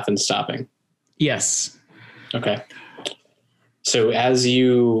 miles and stopping. Yes. Okay. So as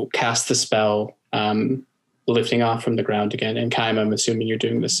you cast the spell, lifting off from the ground again, and Kime, I'm assuming you're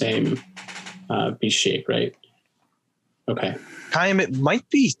doing the same beast shape, right? Okay. Kime, it might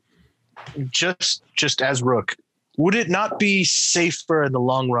be just as Rook. Would it not be safer in the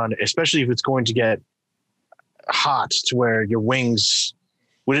long run, especially if it's going to get hot to where your wings,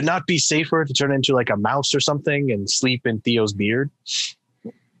 would it not be safer to turn into like a mouse or something and sleep in Theo's beard?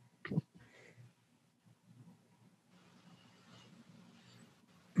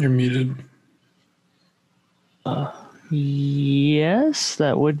 You're muted. Yes,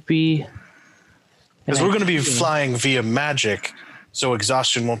 that would be. Because we're going to be flying via magic, so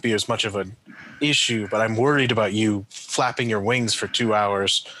exhaustion won't be as much of an issue, but I'm worried about you flapping your wings for 2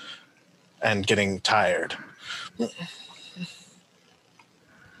 hours and getting tired.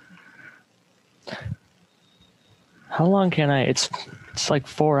 How long can I? It's like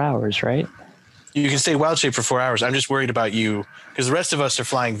 4 hours, right? You can stay wild shape for 4 hours. I'm just worried about you because the rest of us are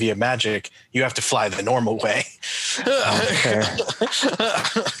flying via magic. You have to fly the normal way. Fair.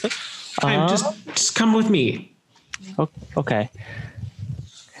 Just come with me. Okay.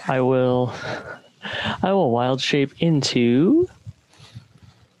 I will wild shape into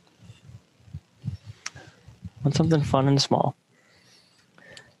something fun and small.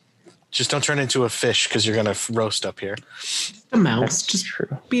 Just don't turn into a fish because you're going to roast up here. A mouse. That's Just true.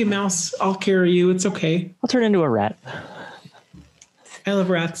 be a mouse. I'll carry you. It's okay. I'll turn into a rat. I love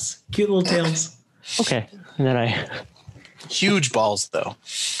rats. Cute little tails. Okay. And then I Huge balls, though.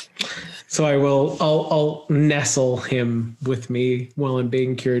 So I'll nestle him with me while I'm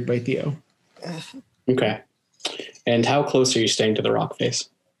being cured by Theo. Okay. And how close are you staying to the rock face?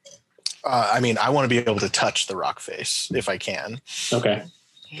 I mean, I want to be able to touch the rock face if I can. Okay.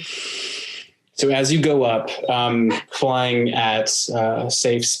 So as you go up, flying at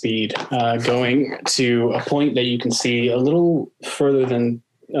safe speed, going to a point that you can see a little further than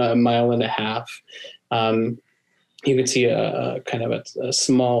a mile and a half, you can see a kind of a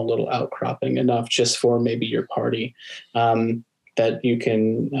small little outcropping, enough just for maybe your party, that you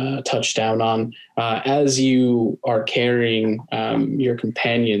can touch down on. As you are carrying your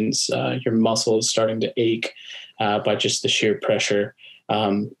companions, your muscles starting to ache by just the sheer pressure.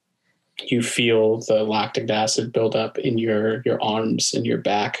 You feel the lactic acid build up in your arms and your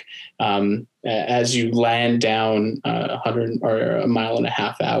back. As you land down 100 or a mile and a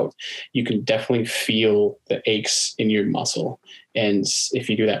half out, you can definitely feel the aches in your muscle. And if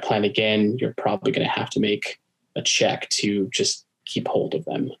you do that plan again, you're probably going to have to make a check to just keep hold of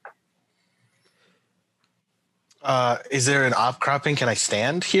them. Is there an outcropping? Can I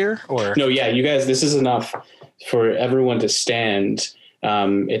stand here? Or No, yeah, you guys, this is enough for everyone to stand.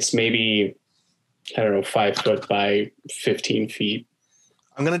 It's maybe, 5 foot by 15 feet.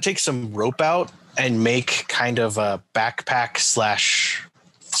 I'm going to take some rope out and make kind of a backpack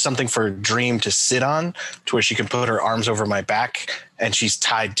 / something for Dream to sit on, to where she can put her arms over my back and she's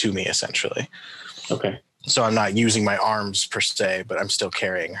tied to me essentially. Okay. So I'm not using my arms per se, but I'm still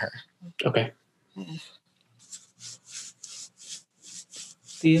carrying her. Okay.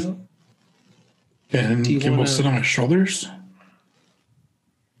 Theo? And Do you Gimbal wanna- sit on my shoulders?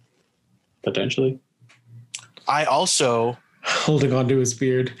 Potentially. I also Holding onto his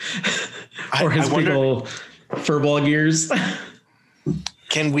beard. I- Or his I big wonder- old furball gears.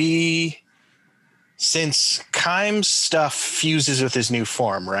 can we, since Keim's stuff fuses with his new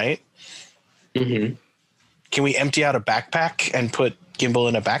form, right? Mm-hmm. Can we empty out a backpack and put Gimbal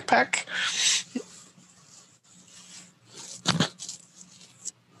in a backpack?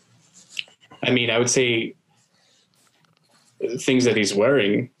 I mean, I would say things that he's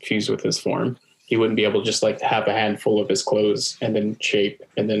wearing fuse with his form. He wouldn't be able to just have a handful of his clothes and then shape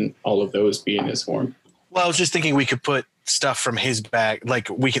and then all of those be in his form. Well, I was just thinking we could put stuff from his bag, like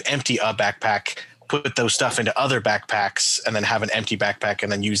we could empty a backpack, put those stuff into other backpacks, and then have an empty backpack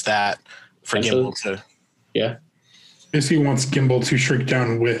and then use that for Gimbal to. Yeah. Basically wants Gimbal to shrink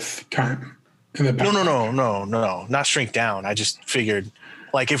down with Keim. In the No, not shrink down. I just figured,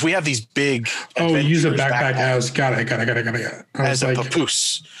 like, if we have these big. Oh, use a adventurers backpack as got it. I as was a like,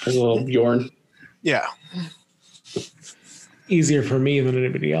 papoose. A little Bjorn. Yeah. Easier for me than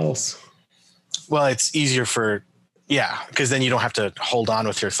anybody else. Well, it's easier for, because then you don't have to hold on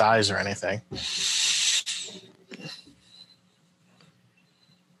with your thighs or anything.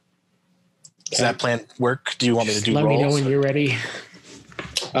 Does that plan work? Do you want me to do Let rolls? me know when you're ready.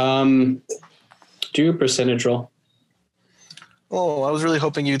 Do a percentage roll. Oh, I was really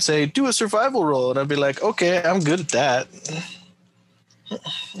hoping you'd say, do a survival roll. And I'd be like, okay, I'm good at that.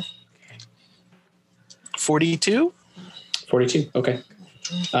 42? 42. Okay.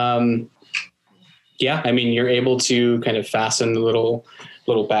 Yeah, I mean, you're able to kind of fasten the little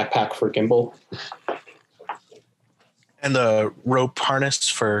backpack for Gimbal. And the rope harness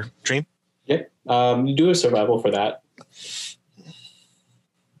for Dream? Yep. You do a survival for that.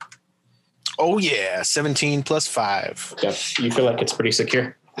 Oh, yeah. 17 plus 5. Yep. You feel like it's pretty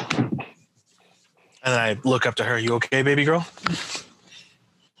secure. And then I look up to her. You okay, baby girl?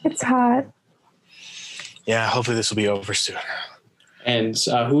 It's hot. Yeah, hopefully this will be over soon. And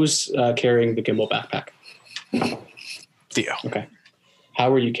who's carrying the Gimbal backpack? Theo. Okay.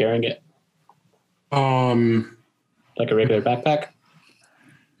 How are you carrying it? Like a regular backpack?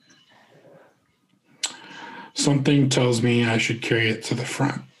 Something tells me I should carry it to the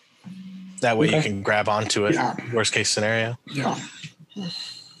front. That way you Okay. can grab onto it. Yeah. Worst case scenario. Yeah.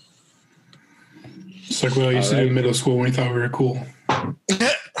 It's like what I used to do in middle school when we thought we were cool.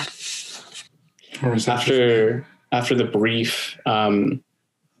 Or was that just- After the brief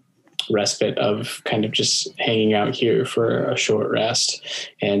respite of kind of just hanging out here for a short rest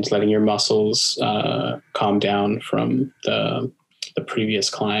and letting your muscles calm down from the previous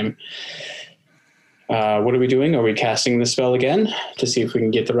climb, what are we doing? Are we casting the spell again to see if we can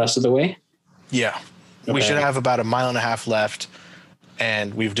get the rest of the way? Yeah. We Okay. should have about 1.5 miles left,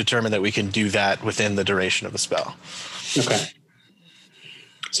 and we've determined that we can do that within the duration of the spell. Okay.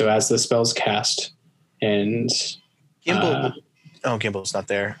 So as the spell's cast and Gimbal. Gimbal's not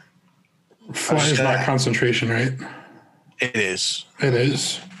there. Fly is not concentration, right? It is. It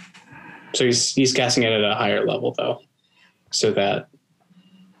is. so he's casting it at a higher level though, so that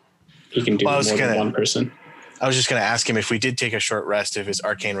he can do Well, I more was than gonna- one person. I was just going to ask him if we did take a short rest, if his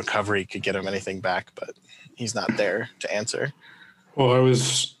arcane recovery could get him anything back, but he's not there to answer. Well, I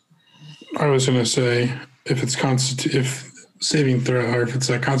was going to say if it's if saving throw or if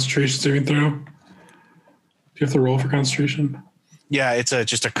it's a concentration saving throw, do you have to roll for concentration? Yeah, it's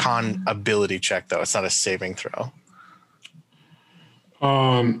just a con ability check, though. It's not a saving throw.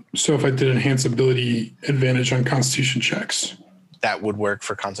 So if I did enhance ability advantage on constitution checks, That would work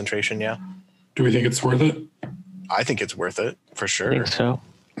for concentration, yeah. do we think it's worth it? I think it's worth it, for I sure. think so.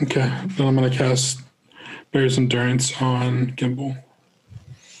 Okay, then I'm going to cast Bear's Endurance on Gimbal.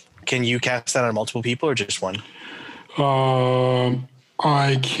 Can you cast that on multiple people or just one?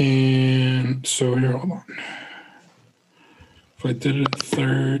 I can. So here, hold on. If I did it a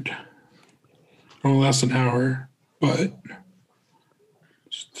third, it only lasts an hour, but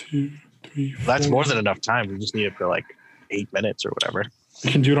it's 2, 3, 4. That's more than enough time. We just need it for like 8 minutes or whatever. I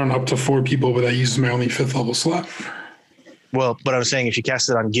can do it on up to 4 people, but that uses my only 5th level slot. Well, but I was saying if you cast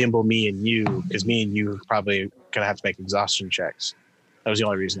it on Gimbal, me and you, because me and you are probably going to have to make exhaustion checks. That was the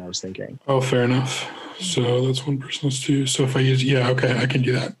only reason I was thinking. Oh, fair enough. So that's 1 person, that's 2. So if I use, yeah, okay, I can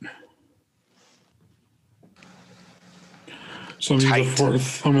do that. So I'm gonna use a Tight.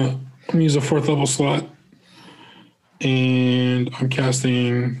 4th. I'm gonna use a 4th level slot, and I'm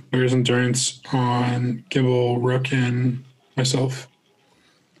casting Bear's Endurance on Gimbal, Rook, and myself.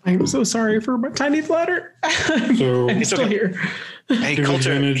 I'm so sorry for my tiny flutter. So I'm It's still okay. here. Hey, give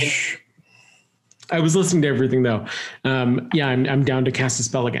Coulter, advantage. I was listening to everything though. Yeah, I'm down to cast a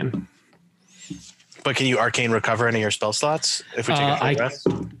spell again. but can you arcane recover any of your spell slots if we take a short rest?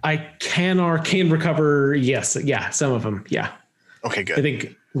 I can arcane recover. Yes, yeah, some of them. Yeah, Okay, I good.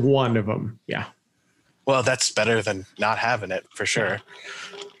 think one of them. Yeah. Well, that's better than not having it for sure.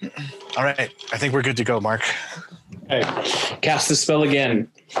 All right, I think we're good to go, Mark. Okay. Cast the spell again.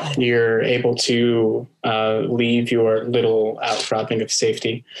 You're able to leave your little outcropping of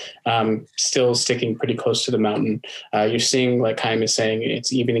safety, still sticking pretty close to the mountain. You're seeing, like Chaim is saying,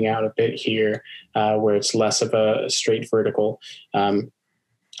 it's evening out a bit here, where it's less of a straight vertical and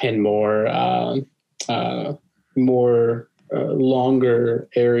more longer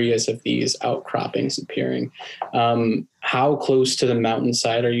areas of these outcroppings appearing. How close to the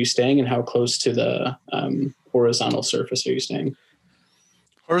mountainside are you staying, and how close to the horizontal surface are you staying?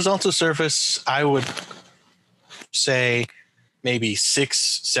 Horizontal surface, I would say maybe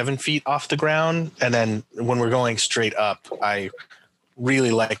 6-7 feet off the ground. And then when we're going straight up, I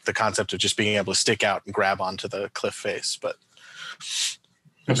really like the concept of just being able to stick out and grab onto the cliff face. But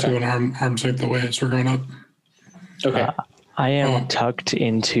Let's do an arm's length away as we're going up. Okay. I am tucked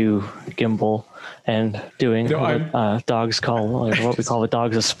into Gimbal and doing No, what dogs call, like what we call the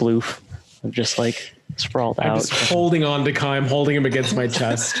dogs a sploof. I'm just like sprawled I'm out. just holding on to Kai. I'm holding him against my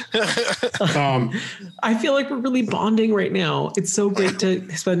chest. I feel like we're really bonding right now. It's so great to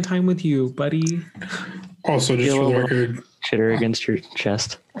spend time with you, buddy. Also, just Feel for a the little- record, Chitter against your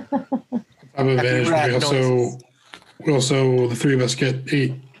chest. I have advantage. rat We also the 3 of us get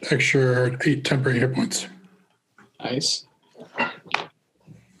 8 temporary hit points. Nice.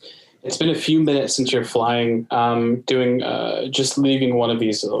 It's been a few minutes since you're flying, just leaving one of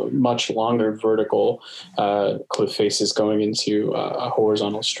these much longer vertical cliff faces going into a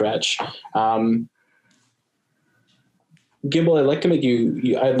horizontal stretch. Gimbal, I'd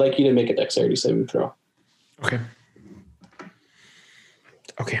like you to make a dexterity saving throw. Okay.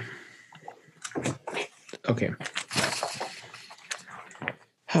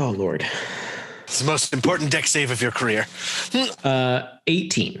 Oh Lord. it's the most important deck save of your career.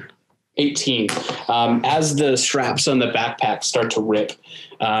 18. 18. As the straps on the backpack start to rip,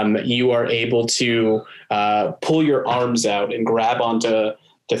 you are able to pull your arms out and grab onto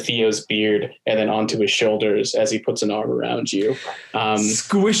Theo's beard and then onto his shoulders as he puts an arm around you.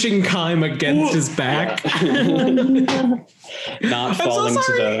 Squishing Kime against his back. Not falling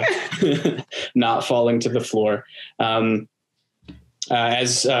not falling to the floor.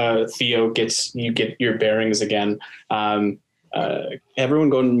 As Theo you get your bearings again. Everyone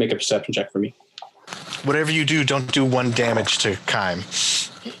go and make a perception check for me. Whatever you do, don't do 1 damage to Kime.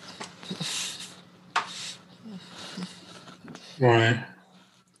 Why?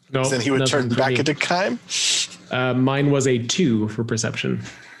 No, Then he would turn back into Kime. Mine was a 2 for perception.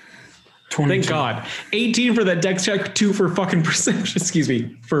 22. Thank God. 18 for that dex check, 2 for fucking perception. Excuse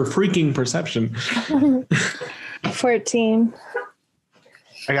me, for freaking perception. 14.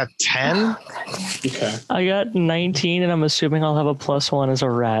 I got 10. Okay. I got 19, and I'm assuming I'll have a +1 as a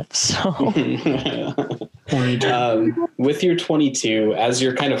rat. So 22. With your 22, as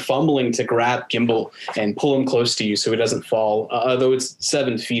you're kind of fumbling to grab Gimbal and pull him close to you so he doesn't fall, although it's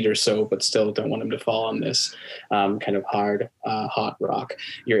 7 feet or so, but still don't want him to fall on this kind of hard, hot rock.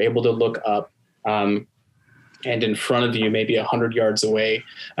 You're able to look up, and in front of you, maybe 100 yards away,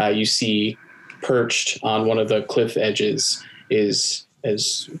 you see perched on one of the cliff edges is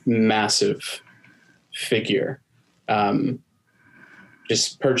massive figure,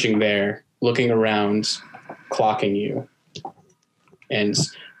 just perching there, looking around, clocking you, and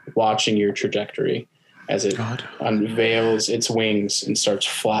watching your trajectory as it unveils its wings and starts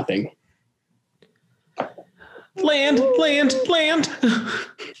flapping. Land.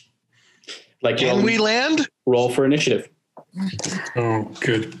 Like, Can we land? roll for initiative. Oh,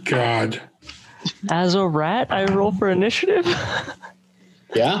 good God. as a rat, I roll for initiative.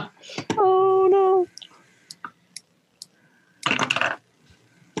 Yeah. Oh no.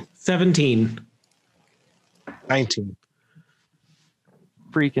 17. 19.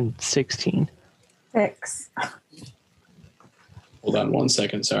 Freaking 16. 6. Hold on 1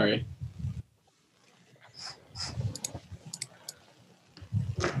 second. Sorry.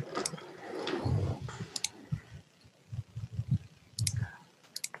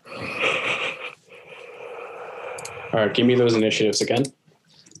 All right, give me those initiatives again.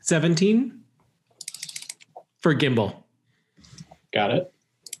 17 for Gimbal. Got it.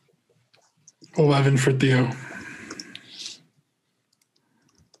 11 for Theo.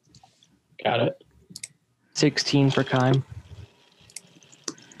 Got it. 16 for Kime.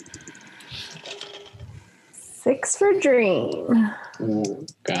 6 for Dream. Ooh,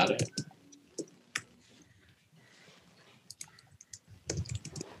 got it.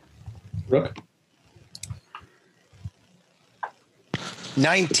 Rook.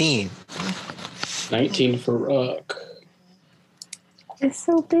 19. 19 for Rook. It's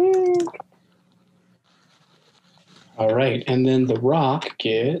so big. All right, and then the Rock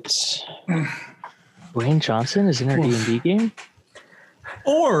gets... Dwayne Johnson is in our D&D game?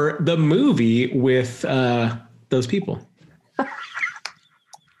 Or the movie with those people.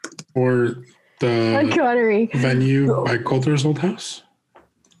 Or the Connery. venue by Coulter's old house.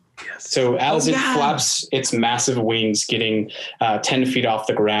 So as it flaps its massive wings, getting 10 feet off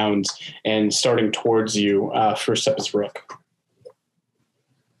the ground and starting towards you, first up is Rook.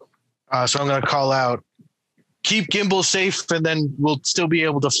 So I'm going to call out, keep Gimbal safe, and then we'll still be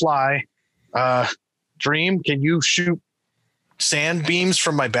able to fly. Dream, can you shoot sand beams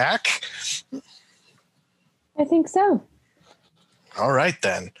from my back? I think so. All right,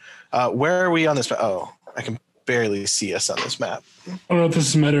 then. Where are we on this map? Oh, I can barely see us on this map. I don't know if this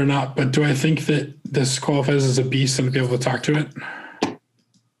is meta or not, but do I think that this qualifies as a beast and be able to talk to it?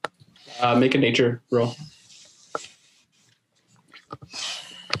 Make a nature roll.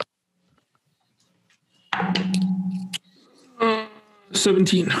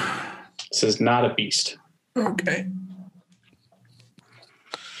 17. This is not a beast. Okay.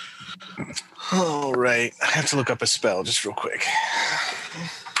 All right. I have to look up a spell just real quick.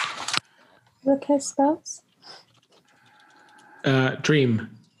 Look his spells. Dream,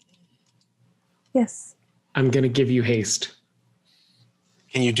 Yes. I'm going to give you haste.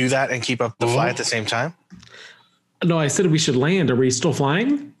 Can you do that and keep up the fly at the same time? No, I said we should land. Are we still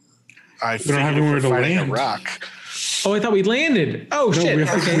flying? I don't have figured if anywhere we're to fighting land. a rock. Oh, I thought we landed. Oh, No, shit. we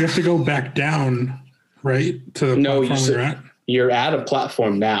have, Okay. we have to go back down, right? To the No, platform we're at. You're at a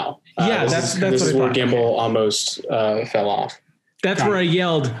platform now. Yeah, this that's is what I where thought. Gimbal almost fell off. That's where I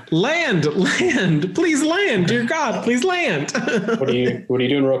yelled, land, please land. Dear God, please land. What are you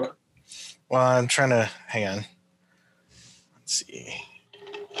doing, Rook? Well, I'm trying to hang on. Let's see.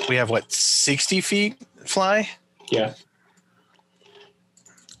 We have what, 60 feet fly? Yeah.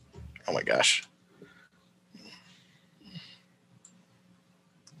 Oh my gosh.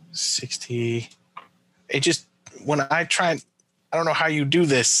 60. It just, when I try, I don't know how you do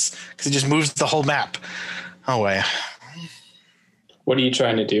this because it just moves the whole map. Oh, wait. What are you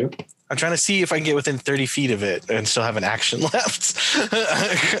trying to do? I'm trying to see if I can get within 30 feet of it and still have an action left.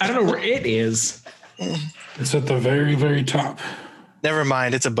 I don't know where it is. It's at the very, very top. Never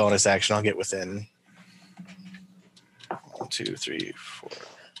mind. It's a bonus action. I'll get within 1, 2, 3, 4,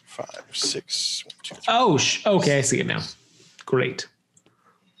 5, 6. 1, 2, 3. Oh, okay. I see it now. Great.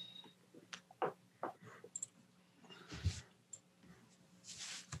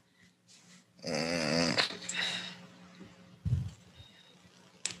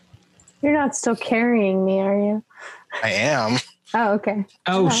 You're not still carrying me, are you? I am. Oh, okay.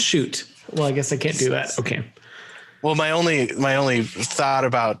 Oh, Yeah. shoot. Well, I guess I can't do that. Okay. Well, my only thought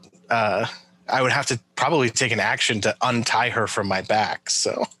about I would have to probably take an action to untie her from my back.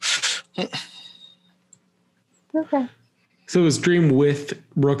 So Okay. So it was Dream with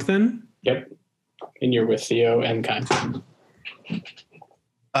Rook then? Yep. And you're with Theo and Kime.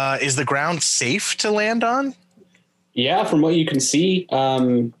 is the ground safe to land on? Yeah, from what you can see,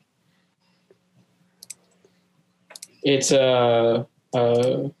 it's a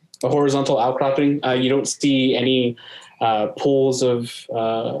horizontal outcropping. You don't see any pools of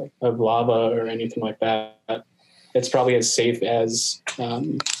lava or anything like that. It's probably as safe as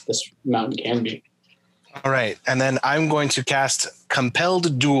this mountain can be. All right. And then I'm going to cast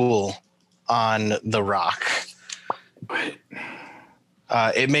Compelled Duel on the rock.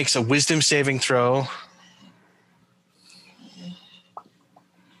 It makes a wisdom saving throw.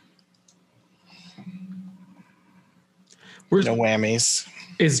 Where's No whammies.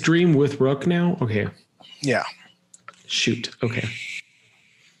 is Dream with Rook now? Okay. Yeah. Shoot. Okay.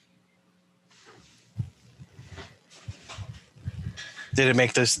 Did it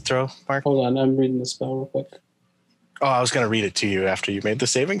make this throw, Mark? Hold on, I'm reading the spell real quick. Oh, I was going to read it to you after you made the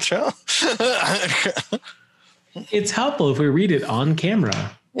saving throw. It's helpful if we read it on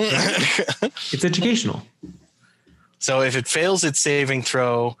camera. It's educational. So if it fails its saving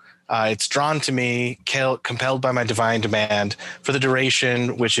throw, it's drawn to me, compelled by my divine demand for the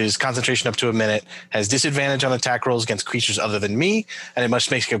duration, which is concentration up to a minute, has disadvantage on attack rolls against creatures other than me, and it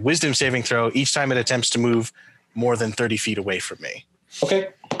must make a wisdom saving throw each time it attempts to move more than 30 feet away from me. Okay.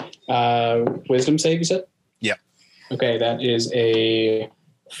 Wisdom save, you said? Yep. Okay, that is a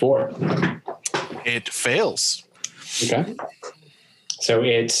 4. It fails. Okay. So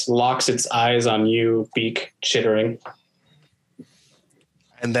it locks its eyes on you, beak chittering.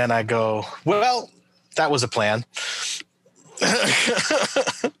 And then I go, well, that was a plan.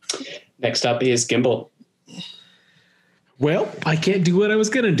 Next up is Gimbal. Well, I can't do what I was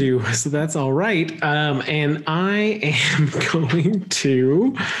going to do, so that's all right. And I am going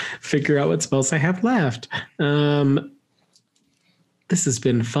to figure out what spells I have left. This has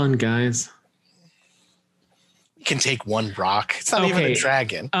been fun, guys. You can take one rock. It's not even a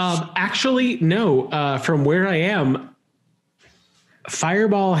dragon. Actually, no. From where I am,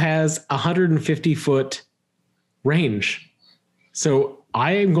 Fireball has 150-foot range. So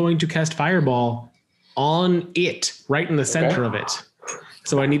I am going to cast Fireball on it, right in the center of it.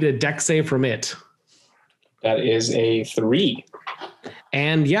 So I need a dex save from it. That is a 3.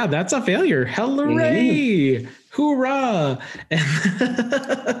 And yeah, that's a failure. Hooray! Hoorah!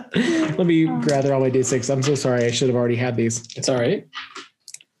 Let me gather all my D6. I'm so sorry. I should have already had these. It's all right.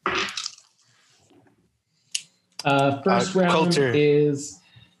 First round Coulter. is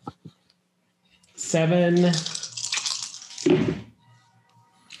 7.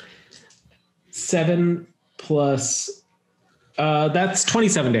 7 plus that's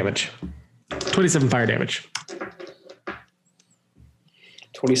 27 damage. 27 fire damage.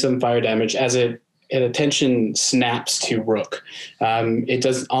 27 fire damage as attention snaps to Rook. It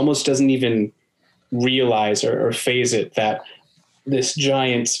doesn't even realize or phase it that this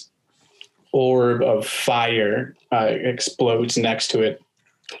giant orb of fire explodes next to it,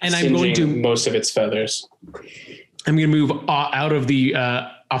 And I'm going to most of its feathers. I'm going to move out of the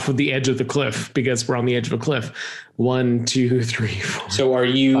off of the edge of the cliff because we're on the edge of a cliff. 1, 2, 3, 4. So are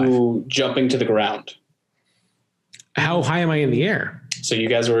you jumping to the ground? How high am I in the air? So you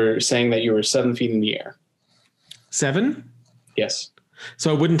guys were saying that you were 7 feet in the air. 7? Yes.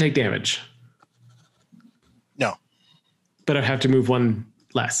 So I wouldn't take damage, No. but I'd have to move one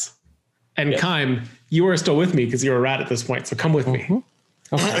less. And Yes. Kime, you are still with me because you're a rat at this point. So come with me.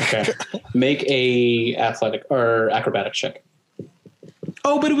 Okay. Make a athletic or acrobatic check.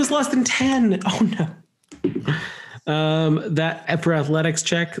 Oh, but it was less than 10. Oh no. That for athletics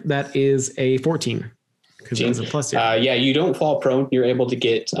check, that is a 14. because that's a plus. Yeah. Yeah, you don't fall prone. You're able to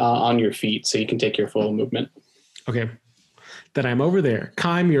get on your feet, so you can take your full movement. Okay. Then I'm over there.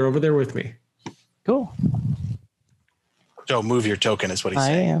 Kime, you're over there with me. Cool. So move your token is what he's I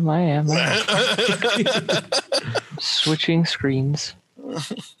saying. am. Switching screens.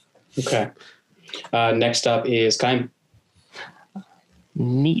 Okay. Next up is Kime.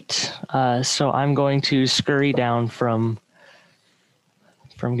 Neat. So I'm going to scurry down from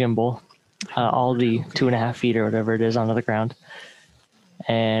Gimbal, all the 2.5 feet or whatever it is onto the ground.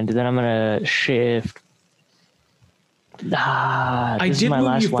 And then I'm going to shift. I did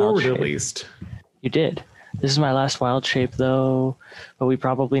move you forward at least. You did. This is my last wild shape, though, but we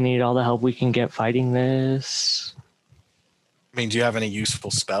probably need all the help we can get fighting this. I mean, do you have any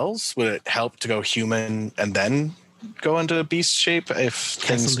useful spells? Would it help to go human and then go into beast shape if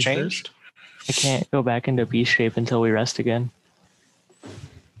things changed? I can't go back into beast shape until we rest again.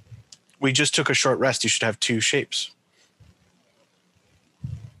 We just took a short rest. You should have 2 shapes.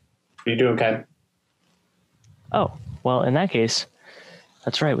 You're doing okay. Oh, well, in that case,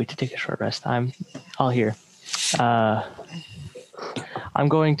 that's right. We did take a short rest. I'm all here. I'm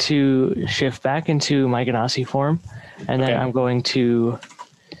going to shift back into my Ganassi form, and then I'm going to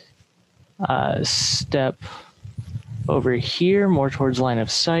step over here, more towards line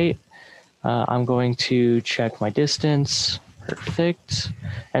of sight. I'm going to check my distance. Perfect.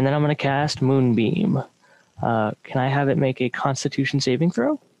 And then I'm going to cast Moonbeam. Can I have it make a Constitution saving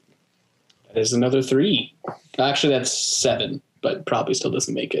throw? That is another 3. Actually, that's 7, but probably still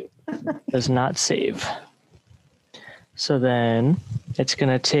doesn't make it. Does not save. So then it's going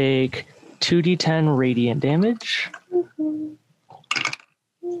to take 2d10 radiant damage.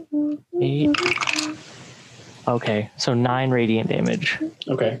 8. Okay, so 9 radiant damage.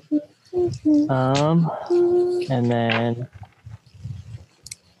 Okay. And then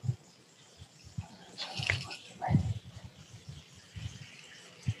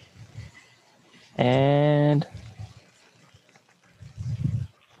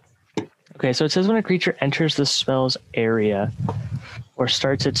okay, so it says when a creature enters the spell's area or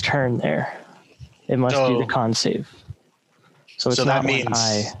starts its turn there, it must do the con save. So it's not when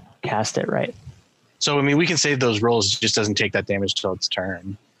I cast it, right? So, I mean, we can save those rolls. It just doesn't take that damage till its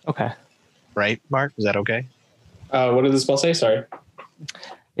turn. Okay. Right, Mark? Is that okay? What did the spell say? Sorry.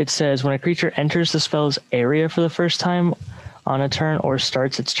 It says when a creature enters the spell's area for the first time on a turn or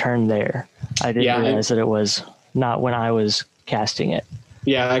starts its turn there. I didn't realize that it was not when I was casting it.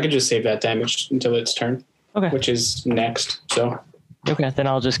 Yeah, I could just save that damage until its turn. Okay. Which is next. So. Okay, then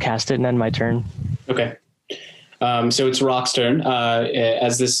I'll just cast it and end my turn. Okay. So it's Rock's turn.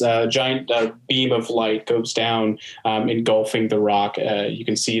 As this giant beam of light goes down, engulfing the rock, you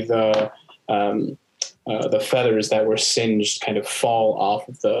can see the feathers that were singed kind of fall off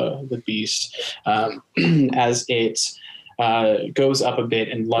of the beast as it goes up a bit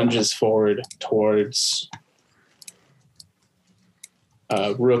and lunges forward towards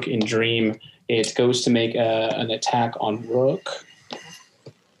Rook in Dream. It goes to make an attack on Rook.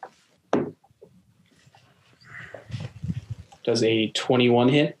 Does a 21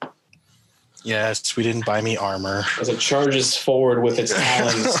 hit? Yes, we didn't buy me armor. As it charges forward with its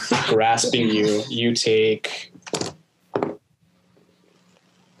talons grasping you, you take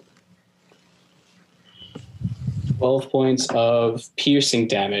 12 points of piercing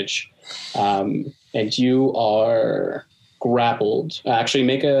damage, and you are grappled. Actually,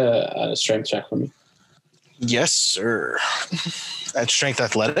 make a strength check for me. Yes, sir. At strength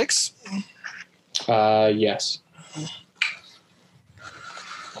athletics? Yes.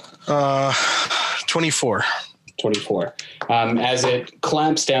 24. 24. As it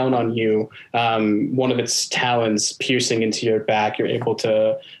clamps down on you, one of its talons piercing into your back, you're able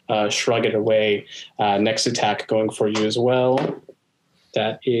to shrug it away. Next attack going for you as well.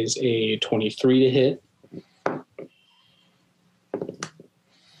 That is a 23 to hit.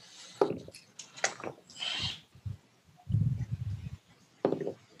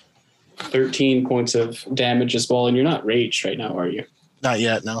 $13 points of damage as well, and you're not raged right now, are you? Not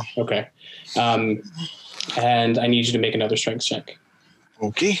yet, no. Okay. And I need you to make another strength check.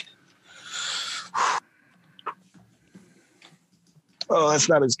 Okay. Oh, that's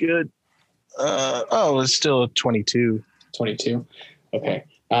not as good. It's still 22. 22. Okay.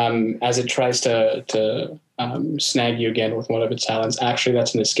 As it tries to snag you again with one of its talons, actually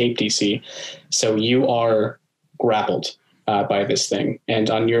that's an escape DC. So you are grappled by this thing. And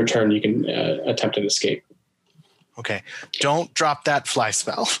on your turn, you can attempt an escape. Okay. Don't drop that fly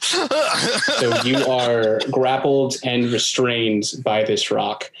spell. So you are grappled and restrained by this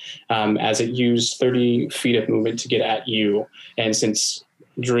rock as it used 30 feet of movement to get at you. And since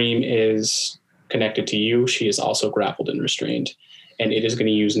Dream is connected to you. She is also grappled and restrained, and it is going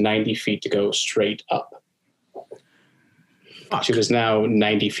to use 90 feet to go straight up. Fuck. She was now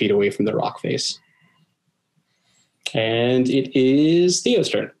 90 feet away from the rock face. And it is Theo's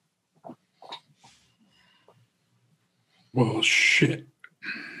turn. Well, shit.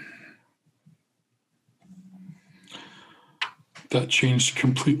 That changed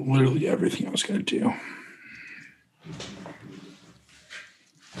literally everything I was going to do.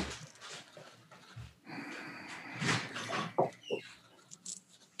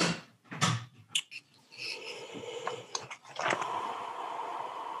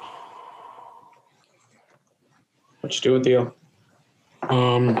 What you doing, Theo?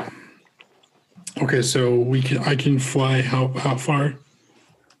 Okay, so I can fly how far?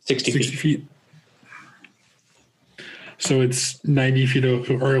 60 60 feet. feet. So it's 90 feet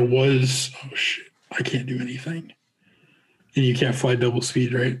or it was. Oh shit! I can't do anything. And you can't fly double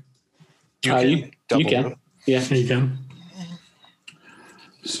speed, right? You can. Yeah. Yeah, you can.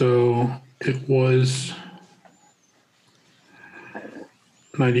 So it was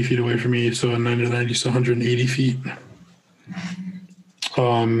 90 feet away from me. So 9 to 90, so 180 feet.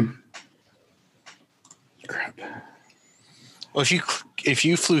 Crap. Well, if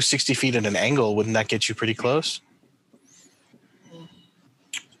you flew 60 feet at an angle, wouldn't that get you pretty close?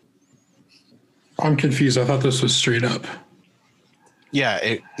 I'm confused. I thought this was straight up.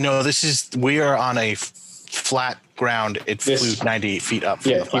 Yeah. We are on a flat ground. It flew 90 feet up.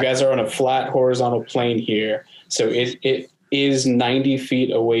 Yeah, you guys are on a flat horizontal plane here. So it is 90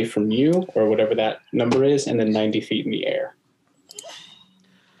 feet away from you, or whatever that number is, and then 90 feet in the air.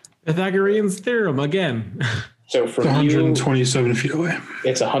 Pythagorean's theorem again. So from 127 feet away.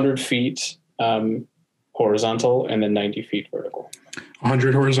 It's 100 feet horizontal and then 90 feet vertical.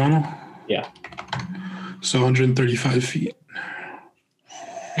 100 horizontal? Yeah. So 135 feet.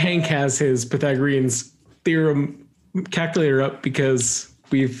 Hank has his Pythagorean's theorem calculator up because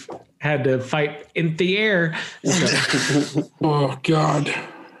we've had to fight in the air. So, Oh, God.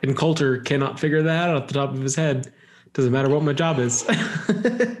 and Coulter cannot figure that out off the top of his head. Doesn't matter what my job is.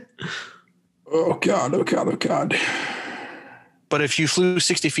 Oh, God. Oh, God. Oh, God. But if you flew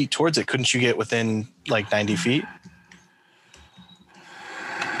 60 feet towards it, couldn't you get within like 90 feet?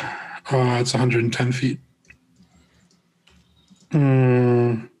 It's 110 feet.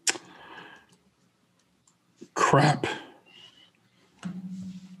 Crap.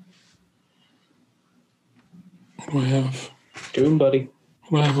 What do I have? Do 'em, buddy.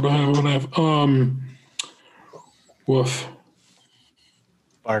 What do I have? Woof.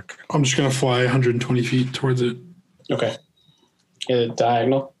 Bark. I'm just going to fly 120 feet towards it. Okay.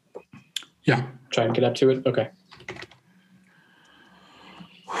 Diagonal. Yeah. Try and get up to it. Okay.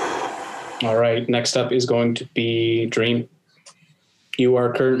 All right. Next up is going to be Dream. You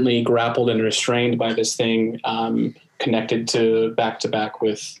are currently grappled and restrained by this thing, connected to back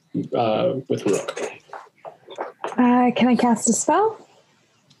with Rook. Can I cast a spell?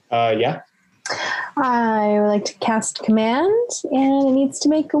 Yeah. I would like to cast command, and it needs to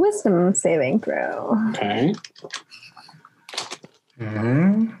make a wisdom saving throw. Okay.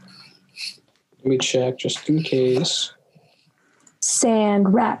 Mm-hmm. Let me check just in case.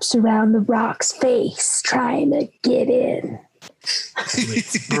 Sand wraps around the rock's face, trying to get in.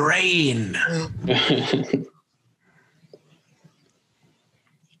 It's brain. You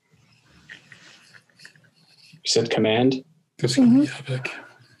said command? This is going to be epic.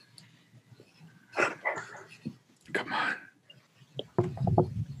 Come on.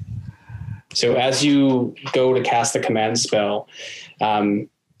 So as you go to cast the command spell,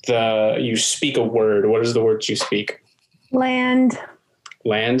 you speak a word. What is the word you speak? Land.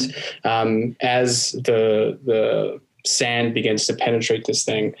 Land. As the sand begins to penetrate this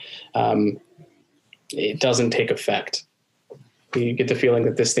thing, it doesn't take effect. You get the feeling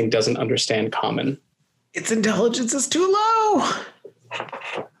that this thing doesn't understand common. Its intelligence is too low.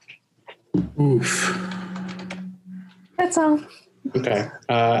 Oof. That's all. Okay.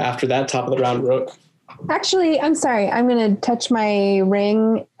 After that, top of the round, Rook. Actually, I'm sorry. I'm going to touch my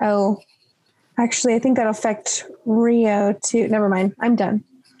ring. Oh, actually, I think that'll affect Rio too. Never mind. I'm done.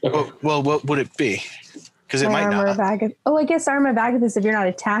 Okay. Well, what would it be? Because it My might armor not. of Agathis. Oh, I guess armor of Agathis if you're not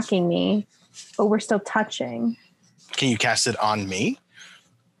attacking me, but we're still touching. Can you cast it on me?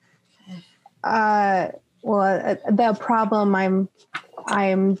 The problem I'm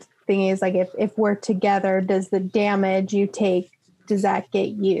thinking is like if we're together, does the damage you take, does that get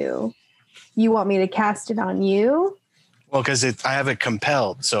you? You want me to cast it on you? Well, because I have it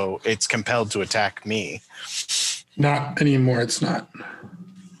compelled, so it's compelled to attack me. Not anymore. It's not.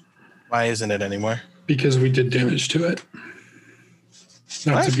 Why isn't it anymore? Because we did damage to it.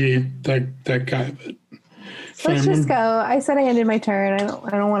 Not to be that guy, but Let's just go. I said I ended my turn. I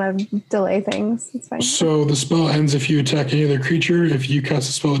don't want to delay things. It's fine. So the spell ends if you attack any other creature. If you cast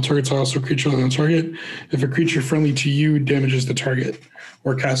a spell that targets also a creature on the target. If a creature friendly to you damages the target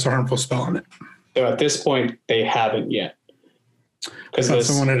or casts a harmful spell on it. So at this point, they haven't yet. Because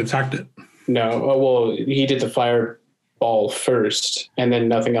someone had attacked it. No, well, he did the fireball first, and then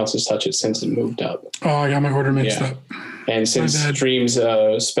nothing else has touched it since it moved up. Oh, I got my order mixed up. And since Dream's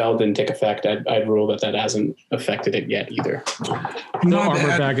spell didn't take effect, I'd rule that hasn't affected it yet either. The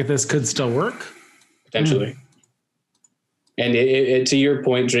armor bag at this could still work? Potentially. And it, to your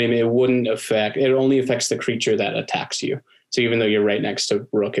point, Dream, it wouldn't affect, it only affects the creature that attacks you. So even though you're right next to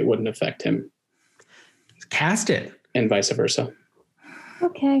Rook, it wouldn't affect him. Cast it. And vice versa.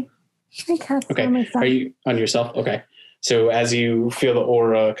 Okay. I cast it on myself. Are you on yourself? Okay. So as you feel the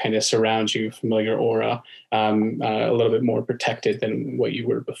aura kind of surround you, familiar aura, a little bit more protected than what you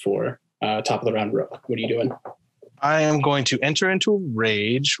were before. Top of the round, Rook. What are you doing? I am going to enter into a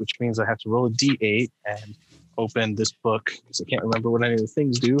rage, which means I have to roll a d8 and open this book because I can't remember what any of the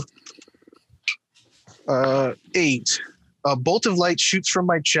things do. 8. A bolt of light shoots from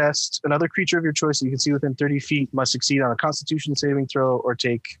my chest. Another creature of your choice that you can see within 30 feet must succeed on a Constitution saving throw or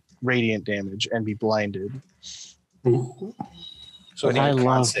take radiant damage and be blinded. Ooh. So I need a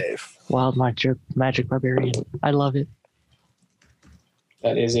con save. Wild Magic Barbarian. I love it.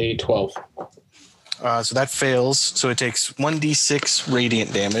 That is a 12. So that fails. So it takes 1d6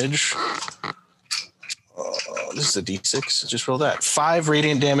 radiant damage. This is a d6. Just roll that. 5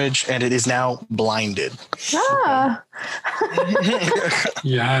 radiant damage, and it is now blinded. Ah.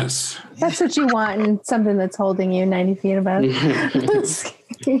 Yes. That's what you want in something that's holding you 90 feet above.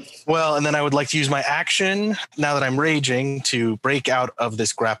 Well, and then I would like to use my action, now that I'm raging, to break out of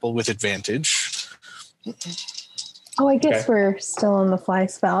this grapple with advantage. Oh, I guess we're still on the fly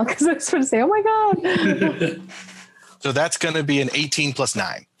spell because I was going to say, oh my God. So that's going to be an 18 plus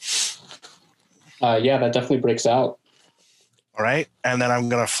 9. Yeah, that definitely breaks out. All right. And then I'm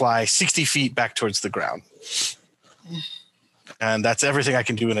going to fly 60 feet back towards the ground. And that's everything I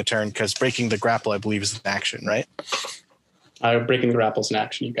can do in a turn because breaking the grapple, I believe, is an action, right? Breaking the grapple is an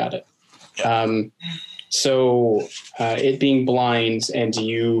action. You got it. Yeah. So it being blind and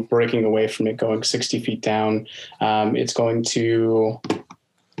you breaking away from it, going 60 feet down, it's going to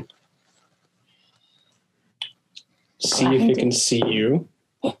see if it can see you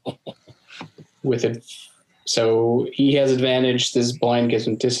with it. So he has advantage. This blind gives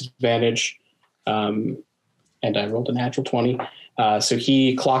him disadvantage. And I rolled a natural 20. So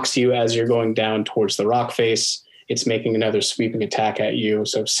he clocks you as you're going down towards the rock face. It's making another sweeping attack at you.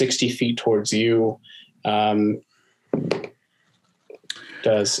 So 60 feet towards you.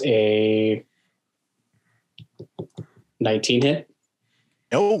 Does a 19 hit?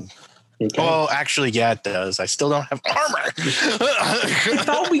 No. Okay. Oh, actually, yeah, it does. I still don't have armor. I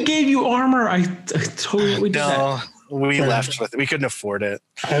thought we gave you armor. I totally did that. We left with it. We couldn't afford it.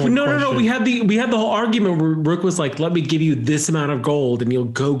 No. We had the whole argument where Rook was like, "Let me give you this amount of gold, and you'll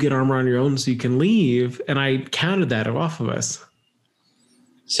go get armor on your own, so you can leave." And I counted that off of us.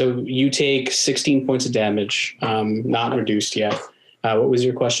 So you take 16 points of damage, not reduced yet. What was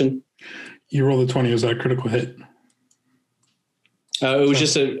your question? You rolled a 20. Was that a critical hit?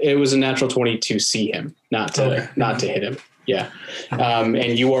 It was a natural 20 to see him, not to hit him. Yeah.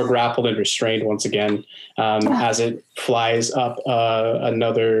 And you are grappled and restrained once again as it flies up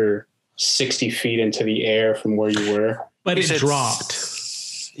another 60 feet into the air from where you were. But it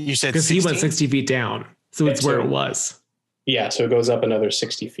dropped. You said because he went 60 feet down. So it's where it was. Yeah. So it goes up another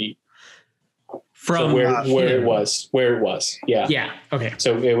 60 feet. From where it was. Yeah. Yeah. Okay.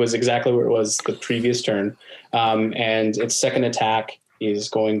 So it was exactly where it was the previous turn. And its second attack is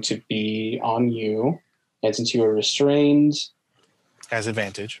going to be on you. And since you are restrained, has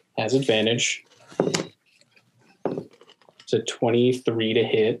advantage. It's a 23 to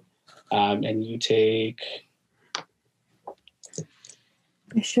hit. And you take.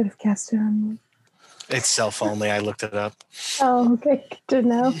 I should have cast it on you. It's self only. I looked it up. Oh, okay. Good to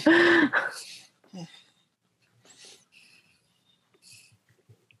know.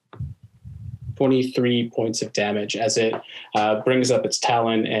 23 points of damage as it brings up its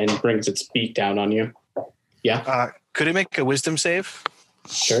talon and brings its beak down on you. Yeah. Could it make a wisdom save?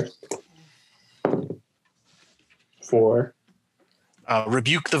 Sure. 4.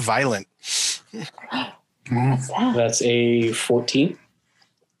 Rebuke the violent. What's that? That's a 14.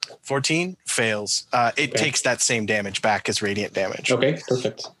 14 fails. It takes that same damage back as radiant damage. Okay,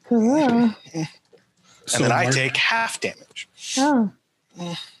 perfect. Oh. And then I take half damage. Oh.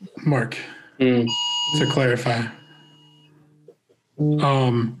 Mark, to clarify,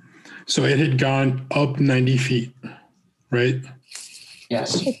 So it had gone up 90 feet, right?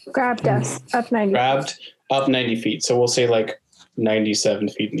 Yes. It grabbed us up 90. Grabbed up 90 feet. So we'll say like 97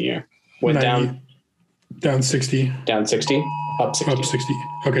 feet in the air. Went 90, down 60. down 60, up 60. Up 60.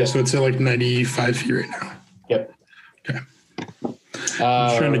 Okay, Yep. so it's at like 95 feet right now. Yep. Okay.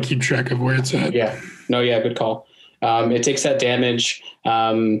 I'm trying to keep track of where it's at. Yeah. No, yeah, good call. It takes that damage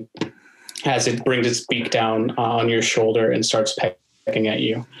as it brings its beak down on your shoulder and starts pecking at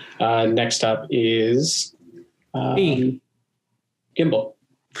you. Next up is Me. Gimbal.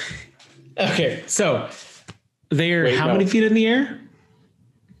 Okay, so they're Wait, how no. many feet in the air?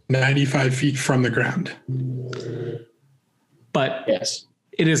 95 feet from the ground. But Yes.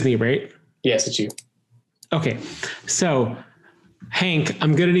 it is me, right? Yes, it's you. Okay, so Hank,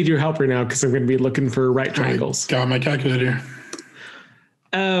 I'm gonna need your help right now because I'm gonna be looking for right triangles. Got my calculator.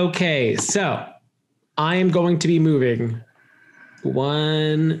 Okay, so I am going to be moving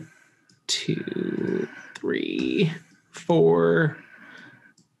 1, 2, 3, 4,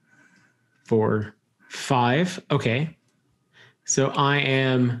 5. Okay, so I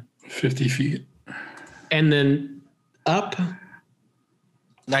am, 50 feet. and then up.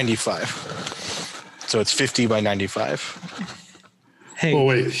 95. So it's 50 by 95. Hey, Oh,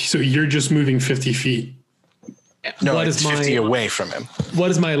 wait. So you're just moving 50 feet. No, what it's is 50 my away from him. what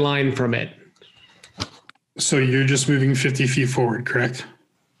is my line from it? So you're just moving 50 feet forward, correct?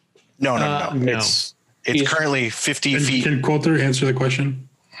 No. No. It's He's- currently 50 And feet. can Coulter answer the question?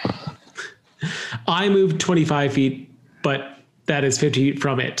 I moved 25 feet, but that is 50 feet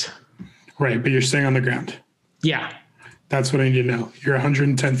from it. Right, but you're staying on the ground. Yeah. That's what I need to know. You're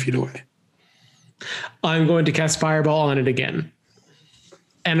 110 feet away. I'm going to cast Fireball on it again.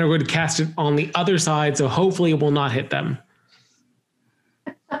 And I'm going to cast it on the other side, so hopefully it will not hit them.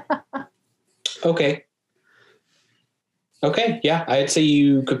 Okay. Okay, yeah. I'd say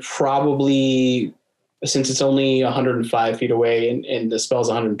you could probably, since it's only 105 feet away and the spell's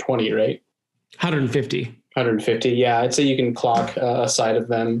 120, right? 150. 150. Yeah, I'd say you can clock a side of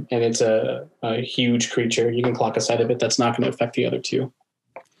them, and it's a huge creature. You can clock a side of it. That's not going to affect the other two.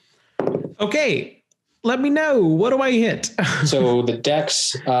 Okay. Let me know. What do I hit? So the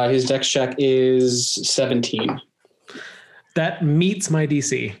dex, his dex check is 17. That meets my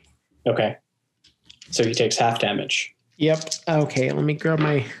DC. Okay. So he takes half damage. Yep. Okay. Let me grab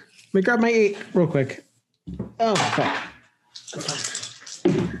my 8 real quick. Oh fuck.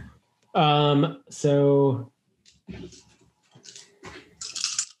 So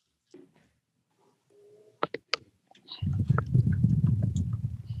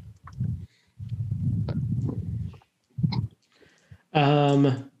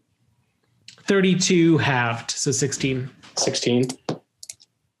um 32 halved, so 16. 16.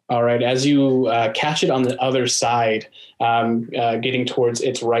 All right. As you catch it on the other side, getting towards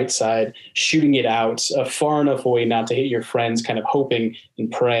its right side, shooting it out far enough away not to hit your friends, kind of hoping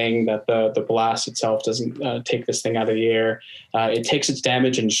and praying that the blast itself doesn't take this thing out of the air. It takes its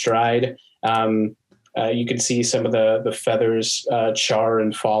damage in stride. You can see some of the feathers char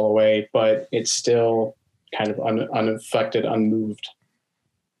and fall away, but it's still kind of unaffected, unmoved.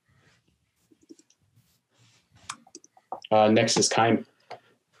 Next is Kime.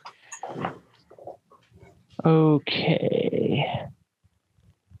 Okay.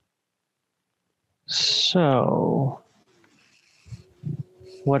 So,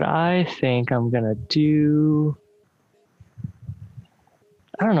 what I think I'm going to do,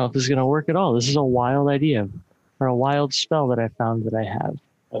 I don't know if this is going to work at all. This is a wild idea or a wild spell that I found that I have.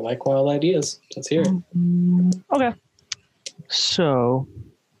 I like wild ideas. Let's hear it. Okay. So,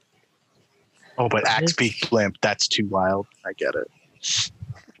 Oh, but Axe Beak Blimp, that's too wild. I get it.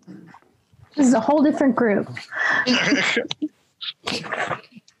 This is a whole different group.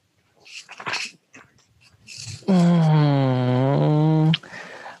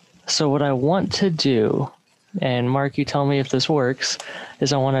 So what I want to do, and Mark, you tell me if this works,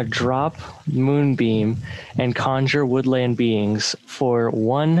 is I want to drop Moonbeam and conjure woodland beings for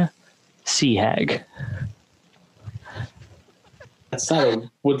 1 sea hag. That's not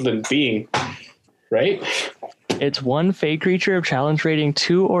a woodland being, right? It's 1 fey creature of challenge rating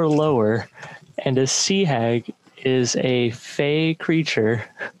 2 or lower, and a sea hag is a fey creature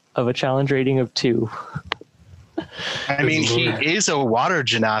of a challenge rating of 2. I mean, he is a water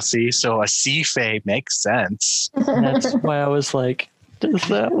genasi, so a sea fae makes sense. And that's why I was like, does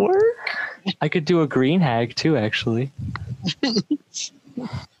that work? I could do a green hag too, actually.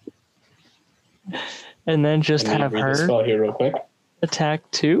 And then just Let me have read the her spell here real quick. attack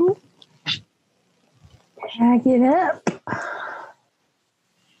 2. Tag it up.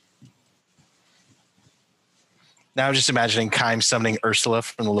 Now I'm just imagining Kime summoning Ursula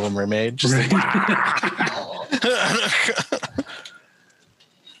from The Little Mermaid. Just like,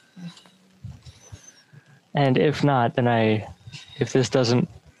 And if not, then if this doesn't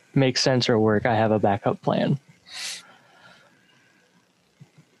make sense or work, I have a backup plan.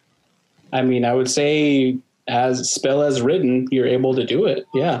 I mean, I would say as spell as written, you're able to do it.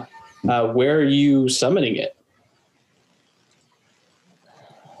 Yeah. Where are you summoning it?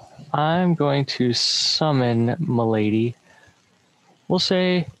 I'm going to summon Milady. We'll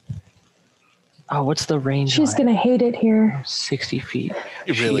say, what's the range? She's going to hate it here. 60 feet.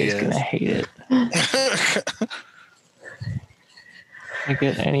 It really She's is. going to hate it. Can I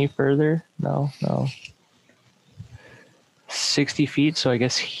get any further? No. 60 feet, so I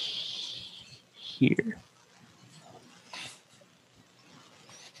guess here.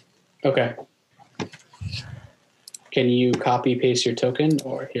 Okay. Can you copy paste your token,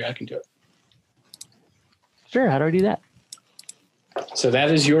 or here I can do it? Sure, how do I do that? So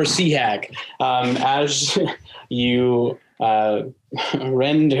that is your sea hag. As you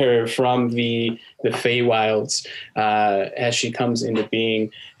rend her from the Feywilds, as she comes into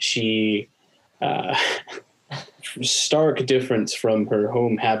being, she stark difference from her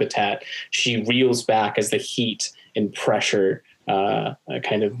home habitat. She reels back as the heat and pressure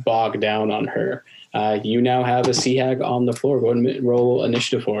kind of bog down on her. You now have a sea hag on the floor. Go ahead and roll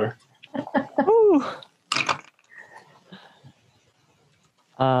initiative for her.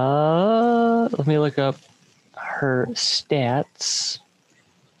 Let me look up her stats.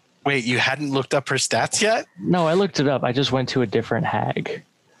 Wait, you hadn't looked up her stats yet? No, I looked it up. I just went to a different hag.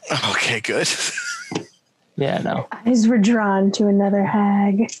 Okay, good. Yeah, no. Eyes were drawn to another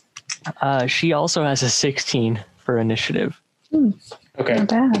hag. She also has a 16 for initiative. Okay. Not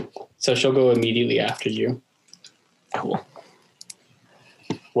bad. So she'll go immediately after you. Cool.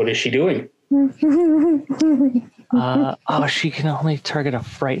 What is she doing? She can only target a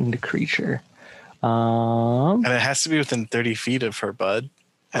frightened creature. And it has to be within 30 feet of her, bud.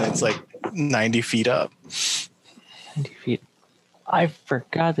 And it's like 90 feet up. 90 feet. I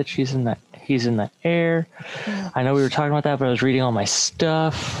forgot that he's in the air. I know we were talking about that, but I was reading all my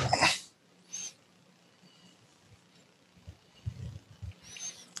stuff.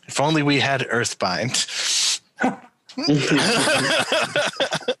 If only we had Earthbind.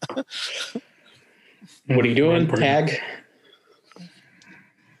 What are you doing, hag?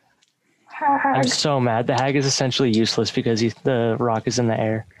 I'm so mad. The hag is essentially useless because the rock is in the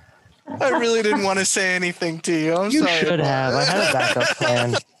air. I really didn't want to say anything to you. I'm You sorry. should have. I had a backup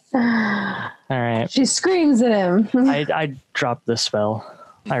plan. All right. She screams at him. I dropped the spell.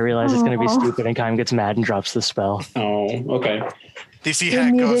 I realize it's going to be stupid, and Kime gets mad and drops the spell. Oh, okay. DC You're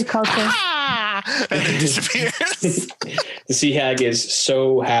Hack goes, muted, culture. and then disappears. The sea hag is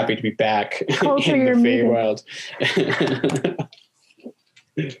so happy to be back Culture, in the you're muted.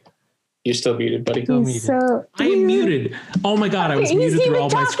 Feywild. You're still muted, buddy. He's so I am muted. Oh my god, I was muted through all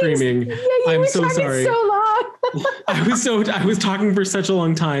my screaming. Yeah, you I'm were so talking sorry. so long. I was talking for such a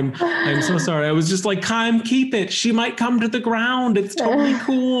long time. I'm so sorry. I was just like, Kime, keep it. She might come to the ground. It's totally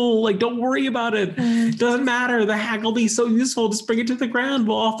cool. Like, don't worry about it. It doesn't matter. The hag will be so useful. Just bring it to the ground.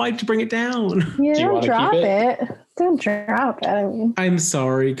 We'll all fight to bring it down. Yeah, Do you don't wanna drop keep it. Don't drop it. I mean, I'm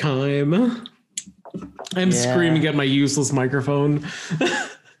sorry, Kime. I'm screaming at my useless microphone.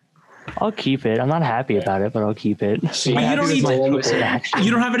 I'll keep it. I'm not happy about it, but I'll keep it. Sea But you hag don't is need to- rolling Twisted the- action. You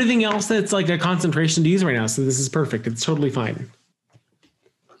don't have anything else that's like a concentration to use right now, so this is perfect. It's totally fine.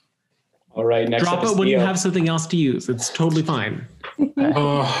 All right, next Drop up is it when you Theo. have something else to use. It's totally fine.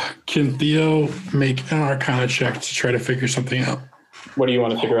 Can Theo make an Arcana check to try to figure something out? What do you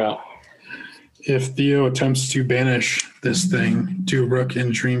want to figure out? If Theo attempts to banish this thing, do Rook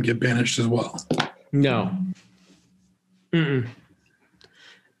and Dream get banished as well? No. Mm-mm.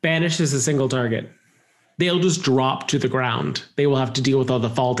 Banish is a single target. They'll just drop to the ground. They will have to deal with all the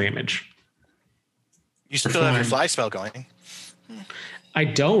fall damage. You still have your Fine. fly spell going. I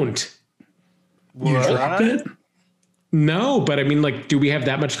don't. You dropped it? No, but I mean, like, do we have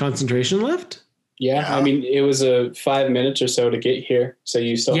that much concentration left? Yeah, I mean, it was 5 minutes or so to get here, so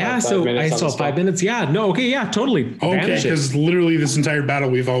you still Yeah, have 5 so minutes. I on saw the spell. 5 minutes. Yeah, no, okay, yeah, totally. Okay, Banish it. because literally this entire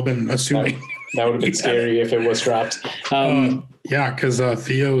battle we've all been assuming. That would have been scary if it was dropped. Yeah, because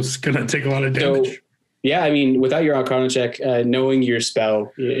Theo's gonna take a lot of So, damage. yeah, I mean, without your Arcana check, knowing your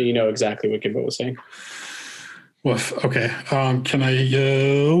spell, you know exactly what Gimbo was saying. Woof. Okay. Can I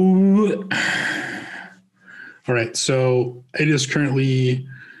go? All right. So it is currently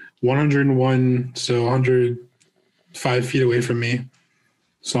 101, so 105 feet away from me.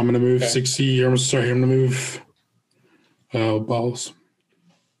 So I'm going to move Okay. 60. I'm sorry. I'm going to move. Balls.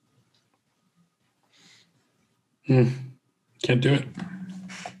 Can't do it.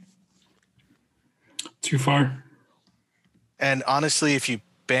 Too far. And honestly, if you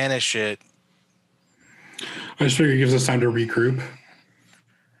banish it, I just figure it gives us time to regroup.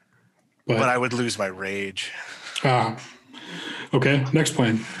 but I would lose my rage. Okay, next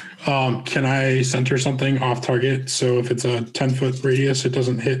plan. Can I center something off target? So if it's a 10-foot radius, it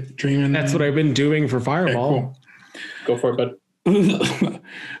doesn't hit Dreamin'? That's what I've been doing for Fireball. Okay, Go for it, bud. cool.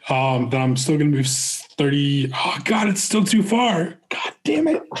 Then I'm still going to move 30. Oh, God, it's still too far. God damn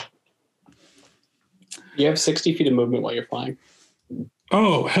it. You have 60 feet of movement while you're flying.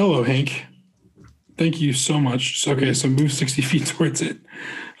 Oh, hello, Hank. Thank you so much. Okay, so move 60 feet towards it.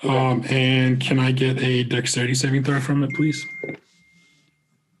 And can I get a dexterity saving throw from it, please?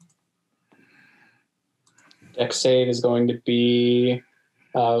 Dex save is going to be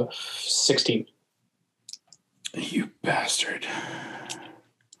 16. You bastard.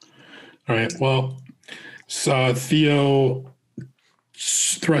 All right, well, so Theo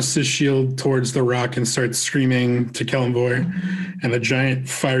thrusts his shield towards the rock and starts screaming to Kelemvor, and a giant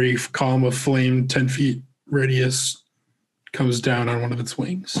fiery column of flame 10 feet radius comes down on one of its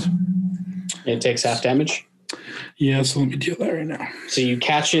wings. It takes half damage. Yeah, so let me deal that right now. So you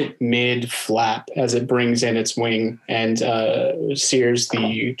catch it mid-flap as it brings in its wing and sears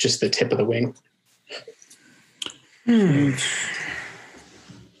just the tip of the wing. Do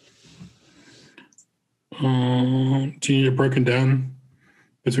you need it broken down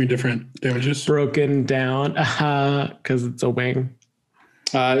between different damages? Broken down because it's a wing.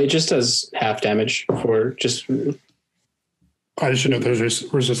 It just does half damage for just... I should know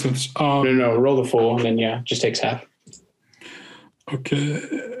there's resistance. No, roll the full, and then, just takes half. Okay.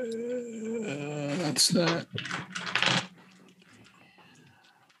 That's that.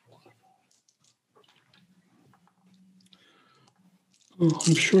 Oh,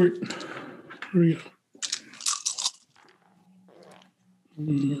 I'm short. Here we go.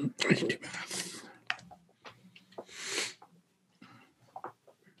 I can do math.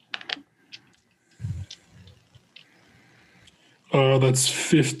 That's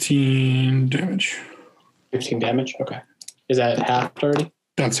 15 damage. 15 damage? Okay. Is that halved already?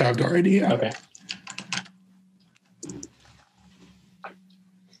 That's halved already, yeah. Okay.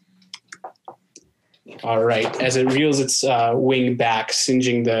 All right. As it reels its wing back,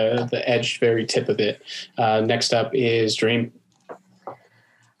 singeing the edge, very tip of it. Next up is Dream.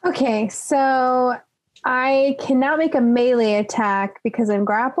 Okay, so I cannot make a melee attack because I'm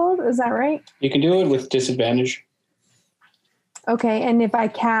grappled. Is that right? You can do it with disadvantage. Okay, and if I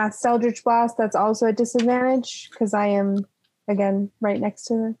cast Eldritch Blast, that's also a disadvantage because I am, again, right next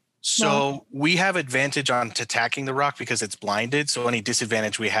to the... So we have advantage on attacking the rock because it's blinded. So any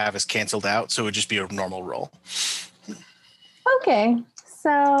disadvantage we have is canceled out. So it would just be a normal roll. Okay,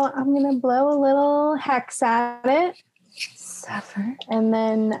 so I'm going to blow a little hex at it. Suffer. And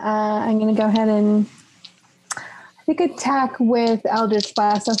then I'm going to go ahead and I think attack with Eldritch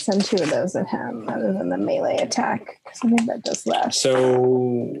Blast. I'll send 2 of those at him other than the melee attack because I think that does less.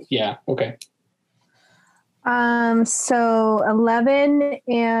 So, yeah, okay. So 11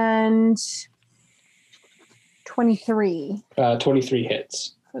 and 23. 23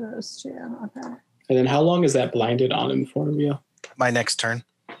 hits. For those 2. Okay. And then how long is that blinded on him for, Reveal? My next turn.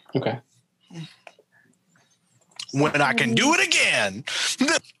 Okay. When I can do it again.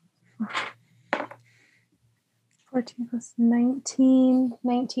 14 plus 19.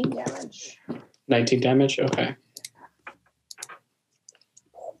 19 damage. 19 damage? Okay.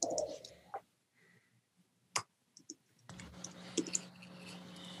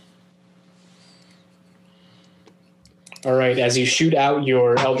 All right, as you shoot out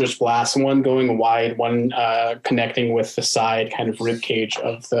your Eldritch Blast, one going wide, one connecting with the side kind of rib cage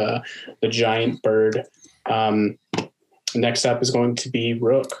of the giant bird. Next up is going to be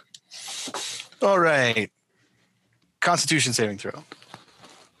Rook. All right. Constitution saving throw.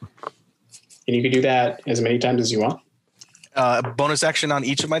 And you can do that as many times as you want. Bonus action on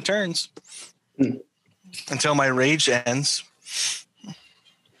each of my turns until my rage ends.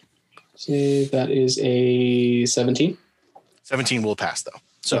 See, that is a 17. 17 will pass, though.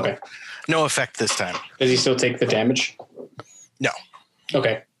 So okay. No effect this time. Does he still take the damage? No.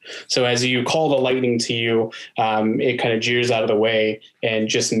 Okay. So as you call the lightning to you, it kind of jeers out of the way and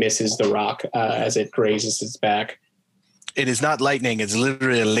just misses the rock as it grazes its back. It is not lightning. It's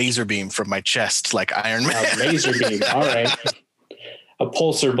literally a laser beam from my chest, like Iron Man. A laser beam. All right. A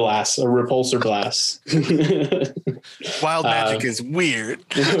pulsar blast, a repulsor blast. Wild magic is weird.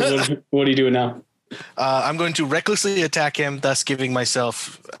 What are you doing now? I'm going to recklessly attack him, thus giving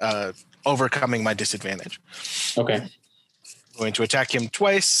myself overcoming my disadvantage. Okay. I'm going to attack him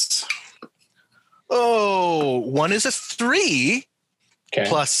twice. Oh, one is a 3 Okay.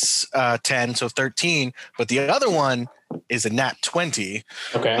 plus 10, so 13. But the other one is a nat 20.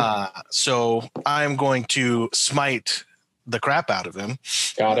 Okay. So I'm going to smite the crap out of him.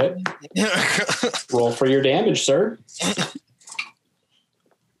 Got it. Roll for your damage, sir.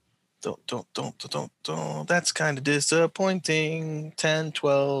 Don't. That's kind of disappointing. 10,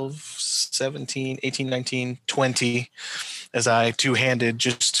 12, 17, 18, 19, 20. As I two-handed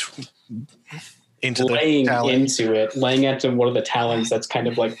just into laying the talon. into it, laying into one of the talons that's kind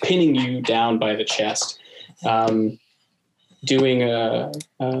of like pinning you down by the chest, doing a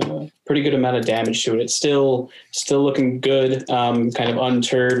pretty good amount of damage to it. It's still looking good, kind of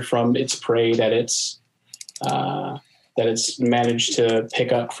undeterred from its prey that it's managed to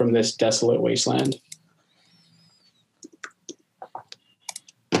pick up from this desolate wasteland.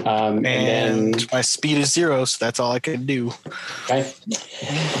 And then my speed is 0, so that's all I can do. Okay.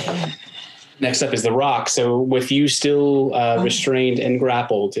 Next up is the rock. So with you still restrained and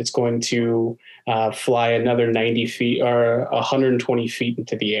grappled, it's going to fly another 90 feet or 120 feet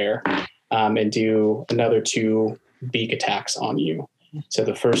into the air and do another 2 beak attacks on you. So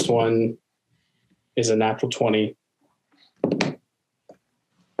the first one is a natural 20.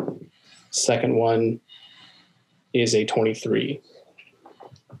 Second one is a 23.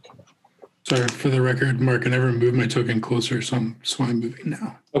 Sorry, for the record, Mark, I never moved my token closer, so I'm moving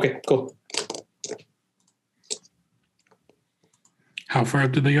now. Okay, cool. How far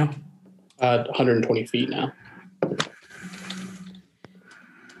up did they go? 120 feet now.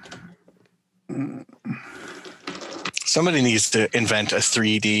 Somebody needs to invent a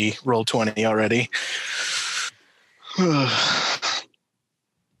 3D roll 20 already.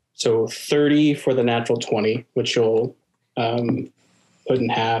 So 30 for the natural 20, which you'll put in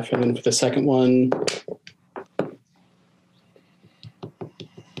half. And then for the second one,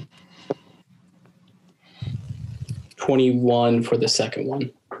 $21 for the second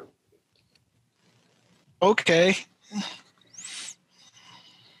one. Okay.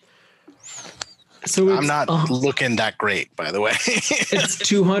 So I'm not looking that great, by the way. It's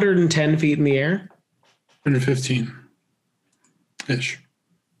 210 feet in the air. 115-ish.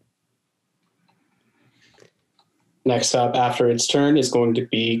 Next up after its turn is going to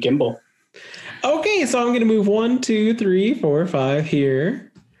be Gimbal. Okay, so I'm going to move 1, 2, 3, 4, 5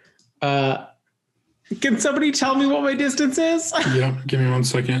 here. Can somebody tell me what my distance is? Yeah, give me 1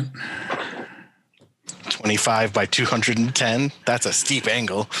 second. 25 by 210. That's a steep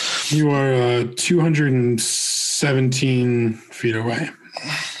angle. You are 217 feet away.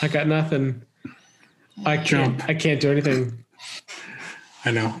 I got nothing. I can't do anything. I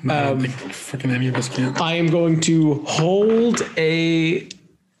know. No, I don't think fucking any of us can. I am going to hold a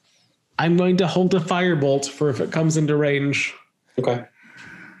firebolt for if it comes into range. Okay.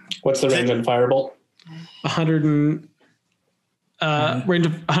 What's the range on Firebolt? 100 and range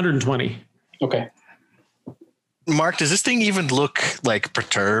of 120. Okay. Mark, does this thing even look like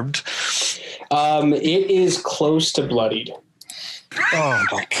perturbed? It is close to bloodied. Oh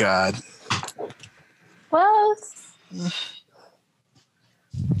my god. Close.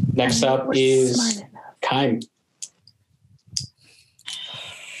 Next up is Kaim.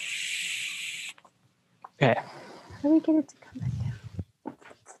 Okay. How do we get it to come back down?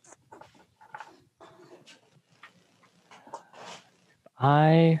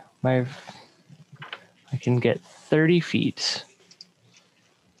 I can get 30 feet.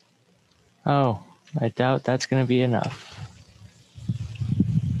 Oh, I doubt that's going to be enough.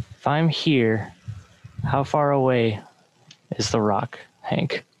 If I'm here, how far away is the rock,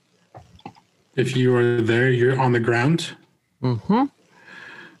 Hank? If you are there, you're on the ground. Mm-hmm.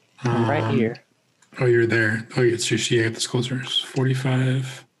 I'm right here. Oh, you're there. Oh, it's just, yeah, this closer. It's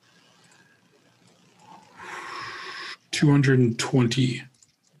 45. 220.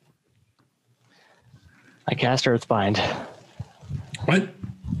 I cast Earthbind. What?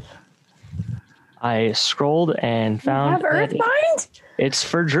 I scrolled and found Have Earthbind? It's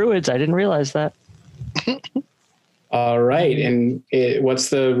for druids. I didn't realize that. All right. And what's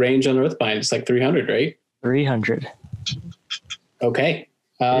the range on Earthbind? It's like 300, right? 300. Okay.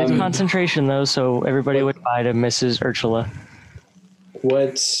 It's concentration, though, so everybody would buy to Mrs. Ursula.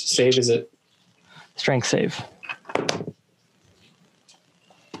 What save is it? Strength save.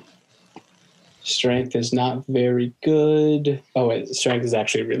 Strength is not very good. Oh, wait. Strength is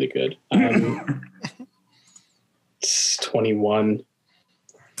actually really good. It's 21.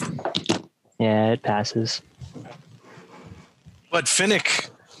 Yeah, it passes. But Finnick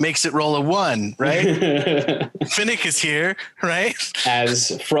makes it roll a 1, right? Finnick is here, right?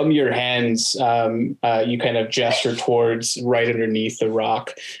 As from your hands, you kind of gesture towards right underneath the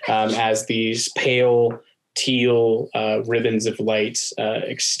rock, as these pale teal ribbons of light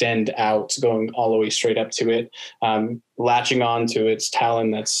extend out, going all the way straight up to it, latching on to its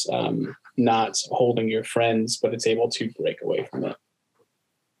talon that's not holding your friends, but it's able to break away from it.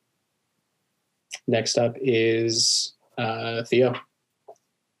 Next up is Theo.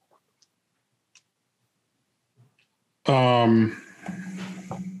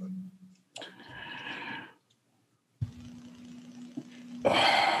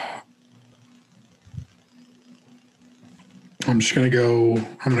 I'm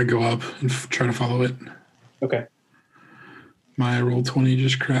gonna go up and try to follow it. Okay. My roll 20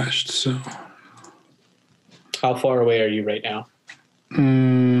 just crashed, so. How far away are you right now?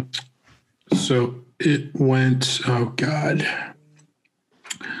 So it went, oh God.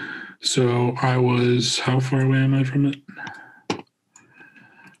 So I was, how far away am I from it?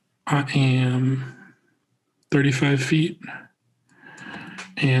 I am 35 feet.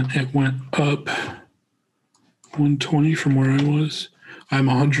 And it went up 120 from where I was. I'm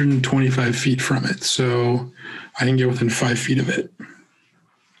 125 feet from it, so I can get within 5 feet of it.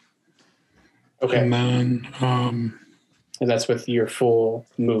 Okay. And then, And that's with your full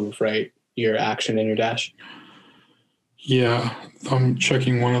move, right? Your action and your dash. yeah, I'm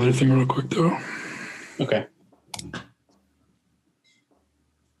checking one other thing real quick though. Okay.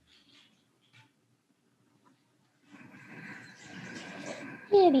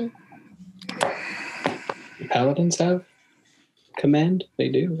 Kitty. Paladins have command? They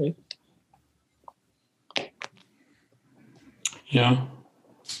do, right? Yeah.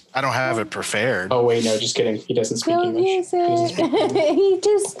 I don't have it prepared. Oh, wait, no, just kidding. He doesn't speak Don't English. use He doesn't it. speak English. He's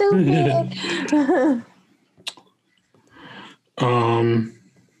just stupid.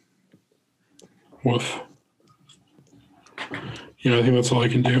 Woof. Yeah, I think that's all I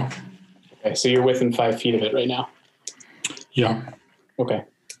can do. Okay, so you're within 5 feet of it right now. Yeah. Okay.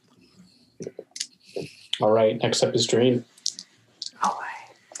 All right, next up is Dream.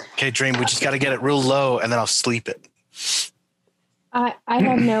 Okay, Dream, we just got to get it real low, and then I'll sleep it. I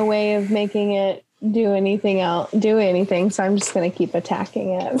have no way of making it do anything, so I'm just going to keep attacking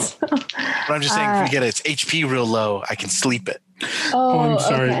it. But I'm just saying, if we get its HP real low, I can sleep it. Oh, I'm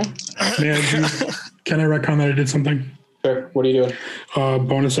sorry. okay. Can I retcon that I did something? Sure, what are you doing?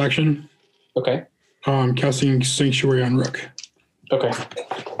 Bonus action. Okay. Casting Sanctuary on Rook. Okay.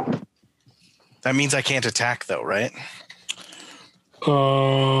 That means I can't attack, though, right?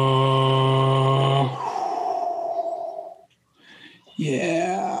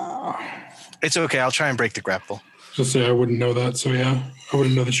 Yeah. It's okay. I'll try and break the grapple. Just say I wouldn't know that, so yeah. I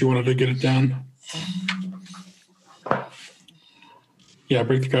wouldn't know that you wanted to get it down. Yeah,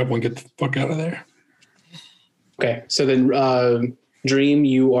 break the grapple and get the fuck out of there. Okay, so then Dream,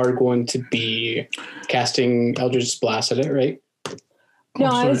 you are going to be casting Eldritch Blast at it, right? No,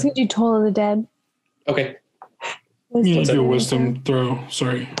 Oh, I was sorry. going to do Toll of the Dead. Okay. You need to do a saving wisdom throw.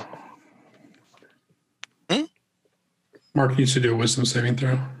 Sorry. Mark needs to do a wisdom saving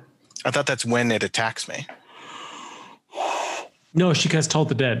throw. I thought that's when it attacks me. No, she cast Toll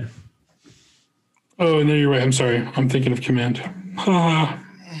the Dead. Oh, no, you're right. I'm sorry. I'm thinking of command.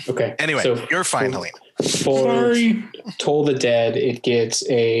 Okay. Anyway, so you're fine, Helena. For Sorry. Toll the Dead, it gets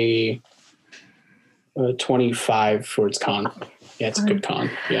a 25 for its con. Yeah, it's a good con.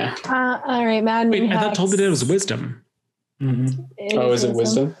 Yeah. All right, Maddening Wait, I thought Hex. Toll the Dead was wisdom. Mm-hmm. Oh, is it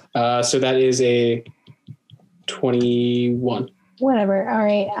wisdom? So that is a 21. Whatever. All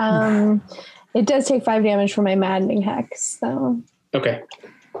right. It does take 5 damage for my Maddening Hex, so Okay.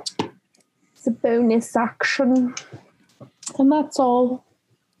 it's a bonus action. And that's all.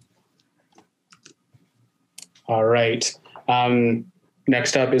 All right.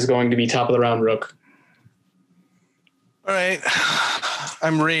 Next up is going to be top of the round, Rook. All right.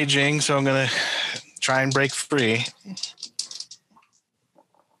 I'm raging, so I'm going to try and break free.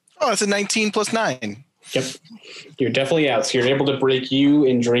 Oh, it's a 19 plus 9. Yep. You're definitely out. So you're able to break you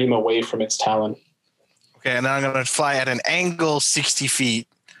and Dream away from its talon. Okay, and then I'm going to fly at an angle 60 feet.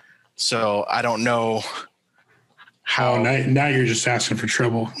 So I don't know how. Oh, now you're just asking for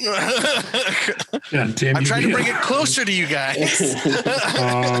trouble. Yeah, damn. I'm trying to bring it closer to you guys. Is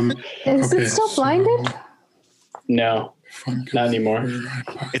Okay, it still so- blinded? No, not anymore.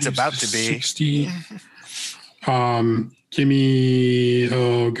 It's about to be. 60. Give me,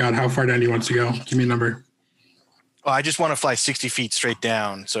 oh God, how far down do you want to go? Give me a number. Oh, I just want to fly 60 feet straight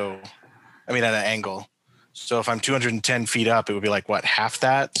down. So, I mean, at an angle. So if I'm 210 feet up, it would be like, what, half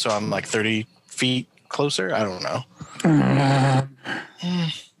that? So I'm like 30 feet closer? I don't know. If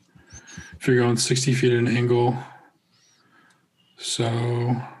you're going 60 feet at an angle. So,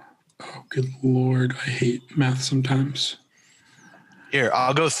 oh, good Lord. I hate math sometimes. Here,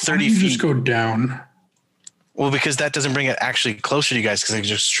 I'll go 30 you feet. Just go down. Well, because that doesn't bring it actually closer to you guys because I can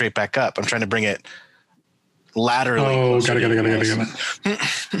just straight back up. I'm trying to bring it laterally. Oh, got it.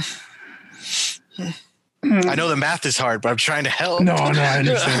 I know the math is hard, but I'm trying to help. No, I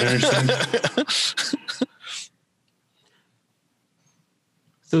understand.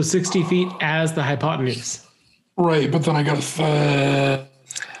 So 60 feet as the hypotenuse. Right, but then I got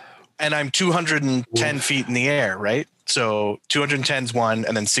and I'm 210 feet in the air, right? So 210 is one,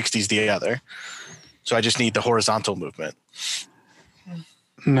 and then 60 is the other. So I just need the horizontal movement.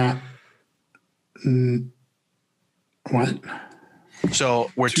 What?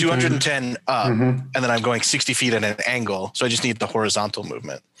 So we're 210 up, and then I'm going 60 feet at an angle. So I just need the horizontal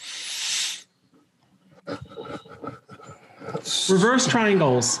movement. Reverse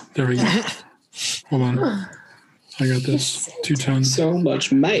triangles. There we go. Hold on. I got this. 210. So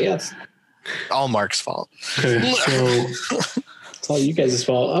much math. All Mark's fault. Okay, so It's all you guys'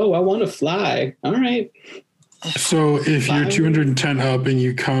 fault. Oh, I want to fly. All right. So if you're 210 up and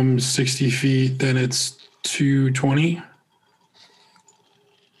you come 60 feet, then it's 220.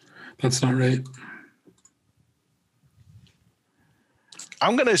 That's not right.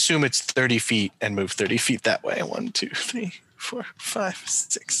 I'm going to assume it's 30 feet and move 30 feet that way. 1, 2, 3, 4, 5,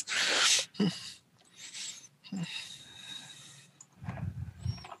 6.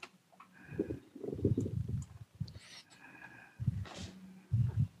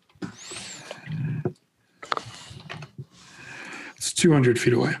 It's 200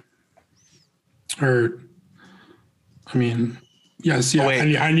 feet away. Or, I mean, yes, yeah.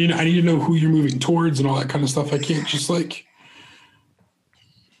 I need to know who you're moving towards and all that kind of stuff. I can't just like.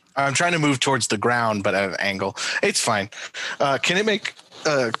 I'm trying to move towards the ground, but at an angle. It's fine. Can it make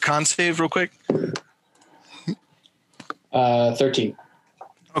a con save real quick? 13.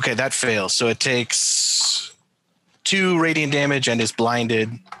 Okay, that fails. So it takes 2 radiant damage and is blinded,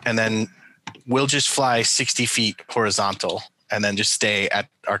 and then we'll just fly 60 feet horizontal and then just stay at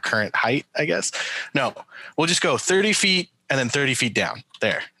our current height, I guess. No, we'll just go 30 feet and then 30 feet down.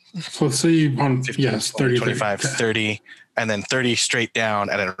 There. So let's say on 15, yes, 30, 25, 30, and then 30 straight down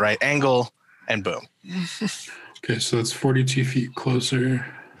at a right angle, and boom. Okay, so that's 42 feet closer.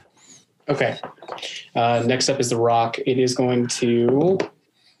 Okay. Next up is the rock. It is going to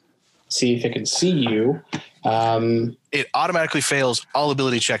see if it can see you. It automatically fails all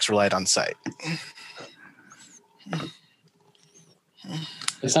ability checks relied on sight.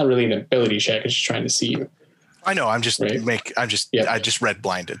 It's not really an ability check. It's just trying to see you. I know. I'm just Right. I just read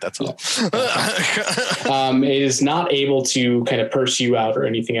blinded. That's all. It is not able to kind of purse you out or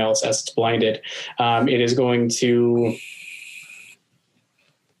anything else as it's blinded. It is going to.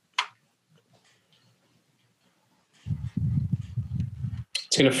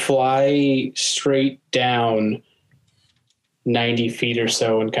 It's going to fly straight down 90 feet or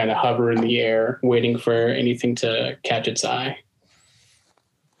so and kind of hover in the air, waiting for anything to catch its eye.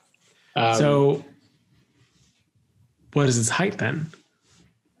 So what is its height then?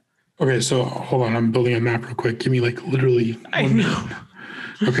 Okay, so hold on. I'm building a map real quick. Give me like literally. I know.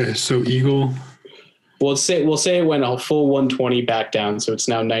 Okay, so eagle. We'll say it went a full 120 back down, so it's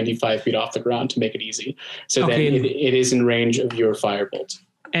now 95 feet off the ground to make it easy. So Okay. then it is in range of your firebolt.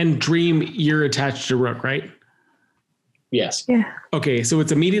 And Dream, you're attached to Rook, right? Yes. Yeah. Okay, so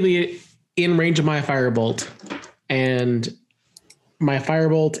it's immediately in range of my firebolt, and my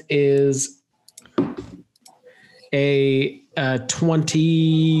firebolt is a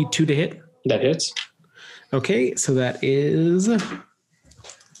 22 to hit. That hits. Okay, so that is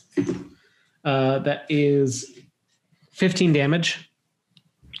 15 damage.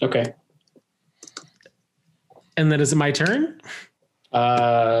 Okay. And then is it my turn?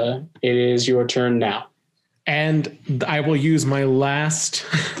 It is your turn now. And I will use my last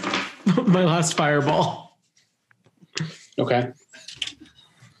my last fireball. Okay.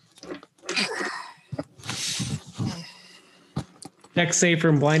 Dex save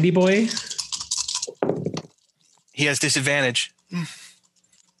from Blindy Boy. He has disadvantage.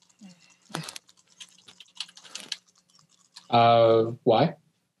 Why?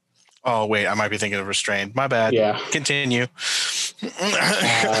 Oh, wait, I might be thinking of restrained. My bad. Yeah. Continue.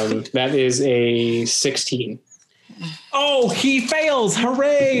 That is a 16. Oh, he fails.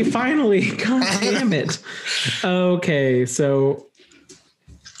 Hooray. Finally. God damn it. Okay, so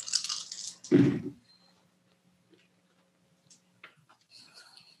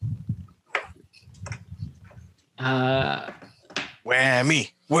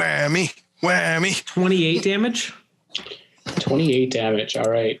Whammy, whammy, whammy. 28 damage. 28 damage. All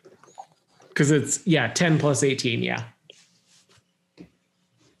right. Because it's 10 plus 18. Yeah.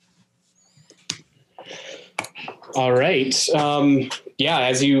 All right.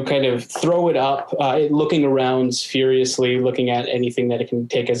 As you kind of throw it up, looking around furiously, looking at anything that it can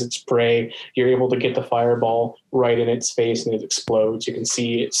take as its prey, you're able to get the fireball right in its face and it explodes. You can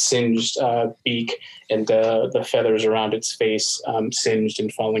see its singed beak and the feathers around its face singed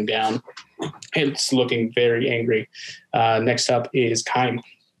and falling down. It's looking very angry. Next up is Kime.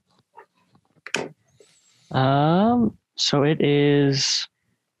 So it is,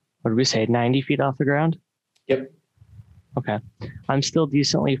 what did we say, 90 feet off the ground? Yep. Okay. I'm still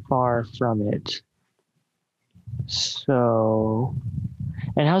decently far from it. So,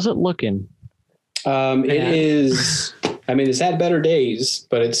 and how's it looking? It is, it's had better days,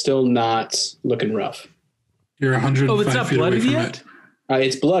 but it's still not looking rough. You're 105 Oh, it's not feet away bloodied from yet? it.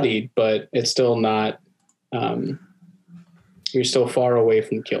 It's bloodied, but it's still not, you're still far away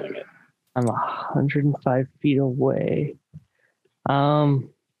from killing it. I'm 105 feet away.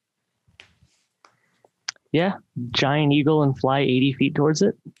 Yeah, giant eagle and fly 80 feet towards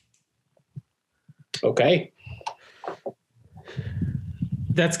it. Okay.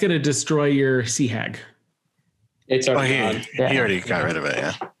 That's going to destroy your sea hag. It's already gone. He already got rid of it,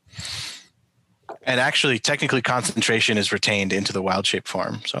 yeah. And actually, technically, concentration is retained into the wild shape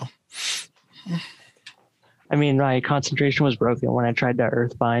form, so. I mean, my concentration was broken when I tried to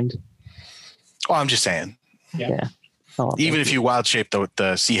earthbind. Well, I'm just saying. Yeah. Oh, Even if you wild shaped,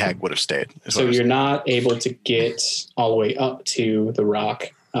 the sea hag would have stayed. So you're not able to get all the way up to the rock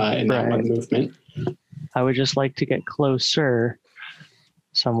in that one movement. I would just like to get closer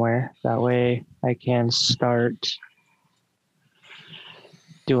somewhere. That way I can start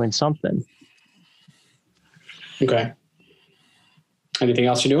doing something. Okay. Anything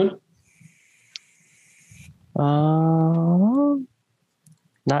else you're doing?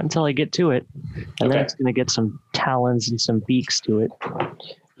 Not until I get to it. And then it's going to get some talons and some beaks to it.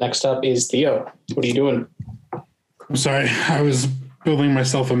 Next up is Theo. What are you doing? I'm sorry. I was building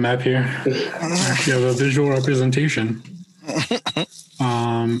myself a map here. I actually have a visual representation.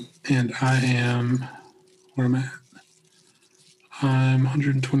 And I am, where am I at? I'm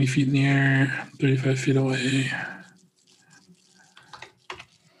 120 feet in the air, 35 feet away.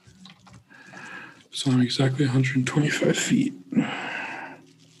 So I'm exactly 125 feet.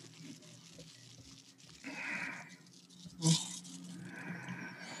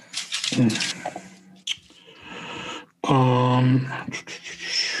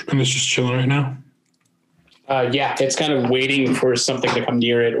 And it's just chilling right now. It's kind of waiting for something to come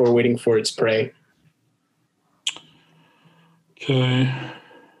near it or waiting for its prey. Okay.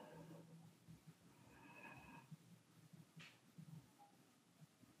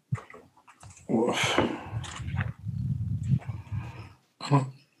 Oof. I don't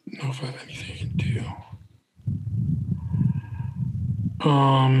know if I have anything I can do.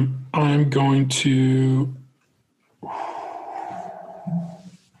 I'm going to.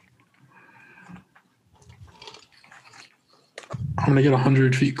 I'm going to get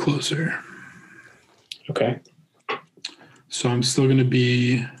 100 feet closer. Okay. So I'm still going to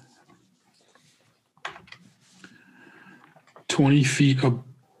be 20 feet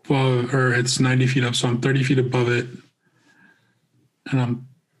above, or it's 90 feet up, so I'm 30 feet above it. And I'm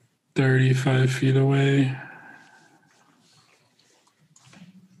 35 feet away.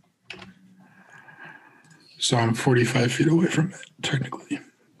 So I'm 45 feet away from it, technically.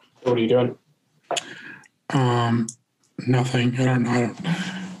 What are you doing? Nothing. I don't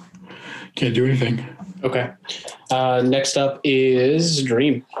can't do anything. Okay. Next up is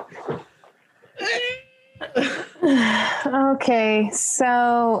Dream. Okay,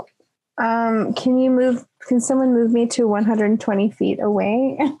 so can someone move me to 120 feet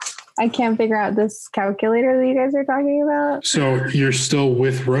away? I can't figure out this calculator that you guys are talking about. So you're still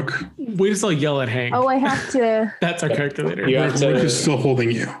with Rook? We just all yell at Hank. Oh, I have to. That's our calculator. You have Rook to, is still holding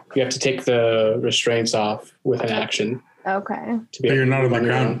you. you have to take the restraints off with an action. Okay. To be But able you're to not on move the on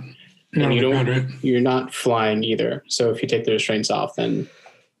your ground. own. You're And not you on the don't, ground, right? you're not flying either. So if you take the restraints off, then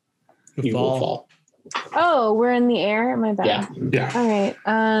you will fall. Oh, we're in the air? My bad. Yeah. Yeah. All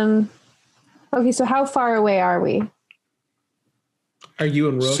right. Okay, so how far away are we? Are you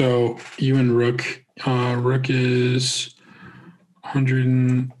and Rook? So you and Rook, Rook is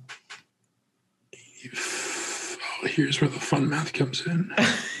 100. Oh, here's where the fun math comes in.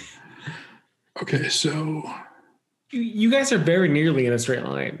 Okay, so You guys are very nearly in a straight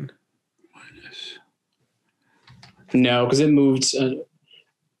line. minus. No, because it moved.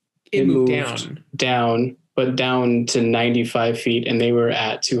 It moved down. But down to 95 feet, and they were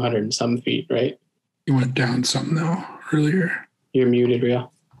at 200 and some feet, right? You went down some though, earlier. You're muted,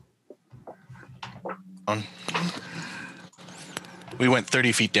 Rio. We went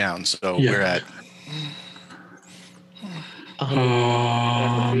 30 feet down, so Yeah. we're at.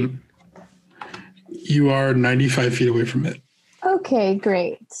 You are 95 feet away from it. Okay,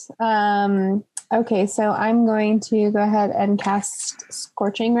 great. Okay, so I'm going to go ahead and cast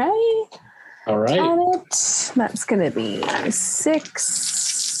Scorching Ray All right. on it. That's going to be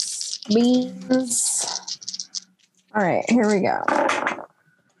 6 beams. All right, here we go.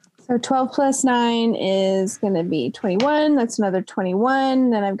 So 12 plus 9 is going to be 21. That's another 21.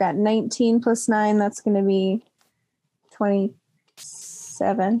 Then I've got 19 plus 9. That's going to be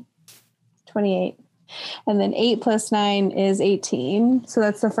 27, 28. And then 8 plus 9 is 18. So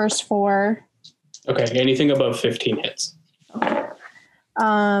that's the first 4. Okay. Anything above 15 hits. That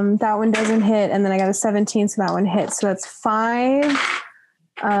one doesn't hit. And then I got a 17. So that one hits. So that's 5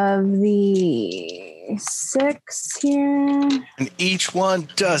 of the 6 here. And each one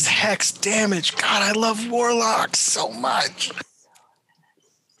does hex damage. God, I love warlocks so much.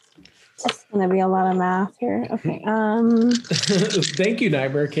 It's going to be a lot of math here. Okay. Thank you,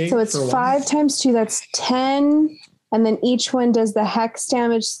 Nightmare King. So it's 5 times 2. That's 10. And then each one does the hex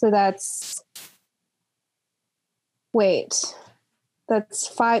damage. So that's... Wait. That's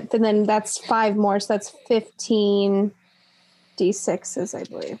 5. And then that's 5 more. So that's 15 D6s, I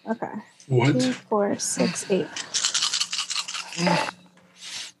believe. Okay. What? 2, 4, 6, 8.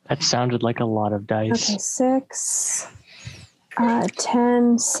 That sounded like a lot of dice. Okay, 6,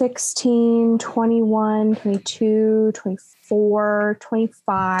 10, 16, 21, 22, 24,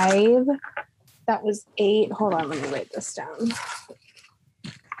 25. That was 8. Hold on, let me write this down.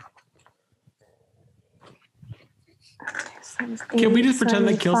 Can we just pretend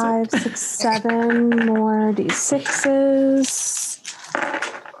that kills it? 5, 6, 7 more D6s.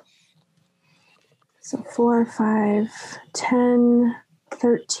 So 4, 5, 10,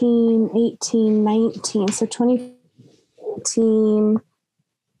 13, 18, 19. So 20,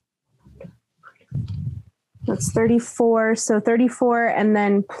 that's 34. So 34, and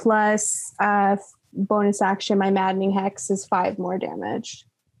then plus bonus action, my maddening hex is 5 more damage.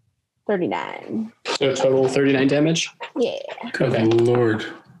 39. So total 39 damage. Yeah. Good Okay. Lord.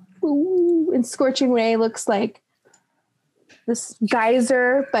 Ooh, and Scorching Ray looks like this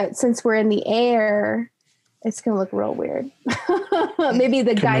geyser, but since we're in the air, it's gonna look real weird. Maybe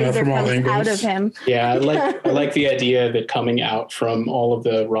the Coming out geyser from all comes out angles. of him. Yeah, I like the idea of it coming out from all of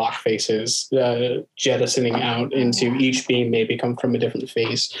the rock faces, jettisoning out into each beam maybe come from a different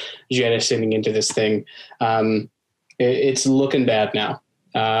face, jettisoning into this thing. It's looking bad now.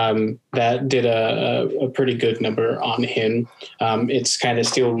 That did a pretty good number on him. It's kind of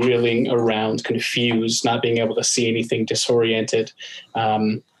still reeling around, confused, not being able to see anything, disoriented.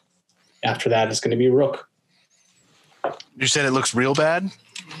 After that, it's going to be Rook. You said it looks real bad?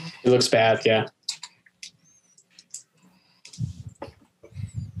 It looks bad, yeah.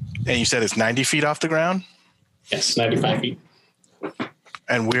 And you said it's 90 feet off the ground? Yes, 95 feet.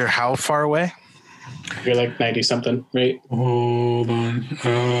 And we're how far away? You're like 90 something, right? Hold on.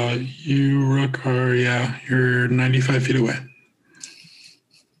 You, Rook, are, you're 95 feet away.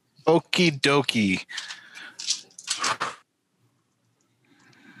 Okie dokie.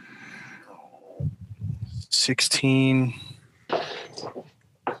 $16.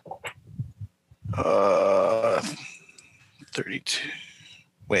 32.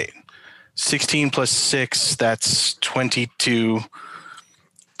 Wait. 16 plus 6, that's 22.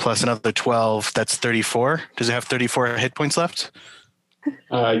 Plus another 12, that's 34. Does it have 34 hit points left?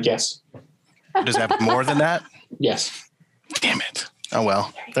 Yes. Does it have more than that? Yes. Damn it. Oh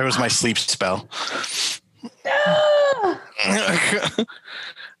well. There was my sleep spell. Ah! I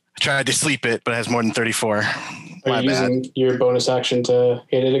tried to sleep it, but it has more than 34. Are My you bad. using your bonus action to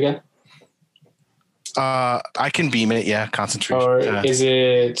hit it again? I can beam it, yeah, concentration. Or is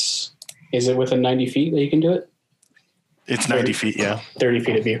it within 90 feet that you can do it? It's 90 feet, yeah. 30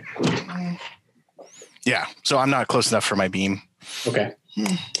 feet of you. Yeah, so I'm not close enough for my beam. Okay.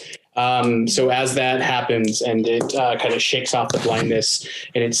 So as that happens and it kind of shakes off the blindness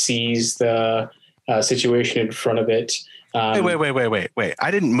and it sees the situation in front of it. Wait.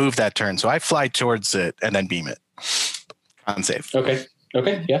 I didn't move that turn, so I fly towards it and then beam it. On save. Okay.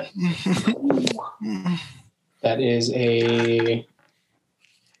 Yeah. That is a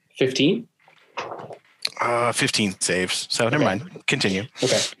 15. 15 saves. So never mind. Continue.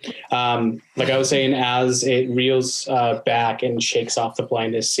 Okay. Like I was saying, as it reels back and shakes off the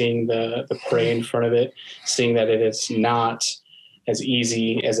blindness, seeing the prey in front of it, seeing that it is not as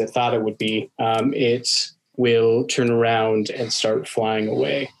easy as it thought it would be, it will turn around and start flying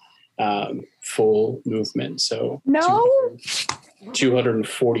away. full movement. So No.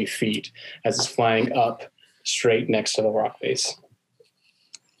 240 feet as it's flying up straight next to the rock face.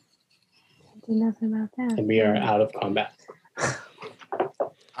 Do nothing about that. And we are out of combat.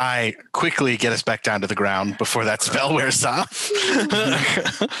 I quickly get us back down to the ground before that spell wears off.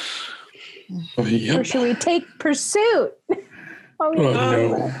 Oh, yep. Or should we take pursuit? Oh,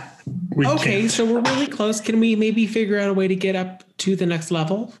 no. We Okay, can't. so we're really close. Can we maybe figure out a way to get up to the next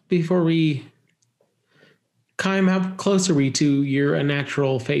level before we... Kaim, how close are we to your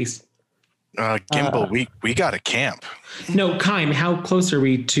unnatural face? Gimbal, we got to camp. No, Kaim, how close are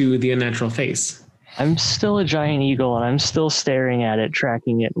we to the unnatural face? I'm still a giant eagle, and I'm still staring at it,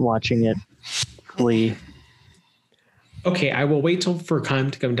 tracking it, and watching it flee. Okay, I will wait for Kaim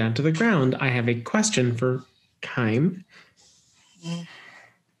to come down to the ground. I have a question for Kaim.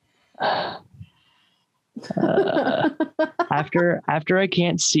 After I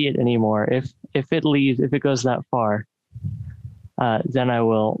can't see it anymore, if it leaves, if it goes that far, then I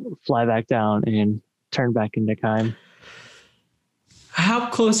will fly back down and turn back into Kaim. How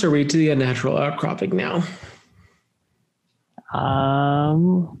close are we to the unnatural outcropping now?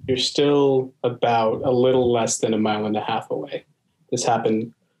 You're still about a little less than 1.5 miles away. This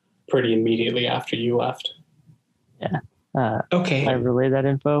happened pretty immediately after you left. Yeah. Okay. Can I relay that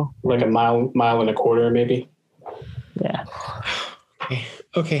info? Like a mile and a quarter, maybe. Yeah.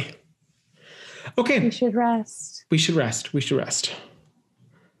 Okay. We should rest. We should rest.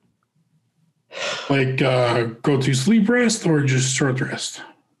 Like, go to sleep rest or just short rest?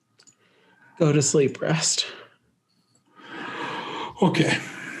 Go to sleep, rest. Okay.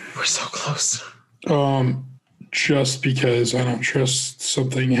 We're so close. Just because I don't trust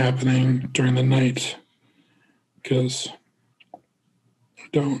something happening during the night. Because I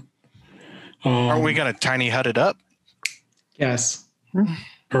don't. Aren't we going to tiny hut it up? Yes.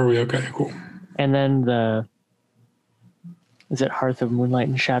 Are we? Okay, cool. And then is it Hearth of Moonlight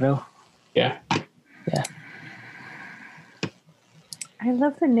and Shadow? Yeah. Yeah. I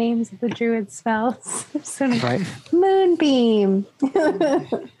love the names of the druid spells. So nice. Right. Moonbeam.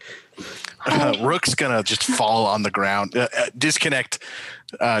 Rook's going to just fall on the ground, disconnect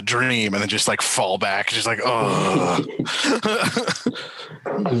Dream, and then just like fall back. Just like, oh.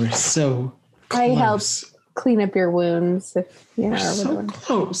 We were so close. I helped clean up your wounds if you know. So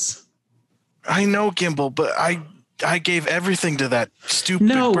close. I know, Gimbal, but I gave everything to that stupid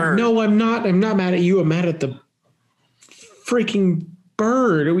bird. No, I'm not mad at you. I'm mad at the freaking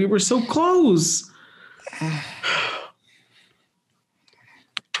bird. We were so close.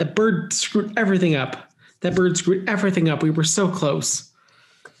 That bird screwed everything up. We were so close.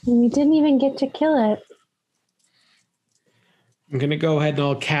 We didn't even get to kill it. I'm going to go ahead and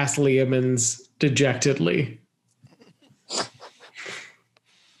I'll cast Leomans dejectedly.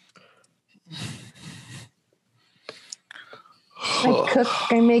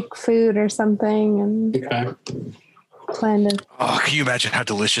 I make food or something and Okay. plan to. Oh, can you imagine how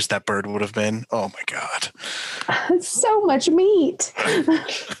delicious that bird would have been? Oh my God. So much meat.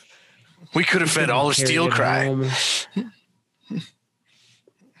 We could have fed all of Steel Cry.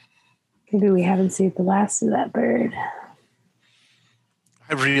 Maybe we haven't seen the last of that bird.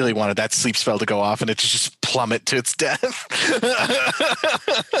 I really wanted that sleep spell to go off and it to just plummet to its death.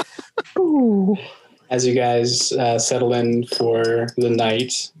 Ooh. As you guys settle in for the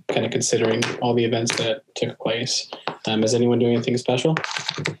night, kind of considering all the events that took place, is anyone doing anything special?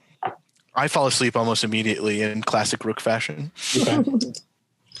 I fall asleep almost immediately in classic Rook fashion. Okay.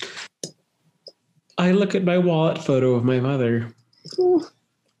 I look at my wallet photo of my mother.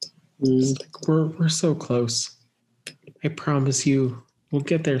 It's like we're so close. I promise you, we'll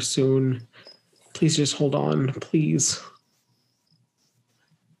get there soon. Please just hold on, please.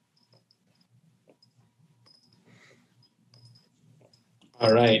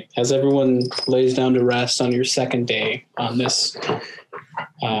 All right. As everyone lays down to rest on your second day on this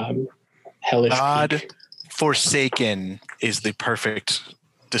hellish God peak, forsaken is the perfect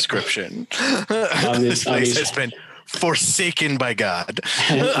description. On This these- on place these- has been forsaken by God.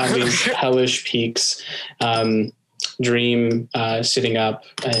 on these hellish peaks, Dream sitting up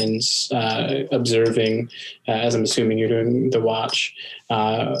and observing, as I'm assuming you're doing the watch,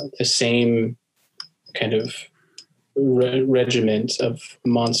 the same kind of regiment of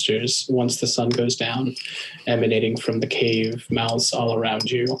monsters once the sun goes down, emanating from the cave mouths all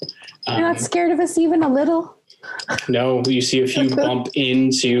around you. You're not scared of us even a little? No, you see a few bump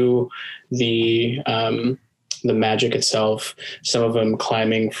into the magic itself. Some of them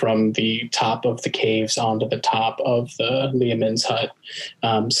climbing from the top of the caves onto the top of the Leomans hut,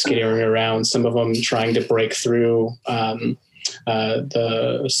 skittering around. Some of them trying to break through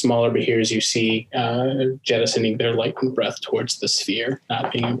the smaller Behirs you see jettisoning their lightning breath towards the sphere,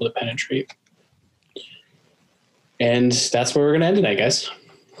 not being able to penetrate. And that's where we're going to end tonight, guys.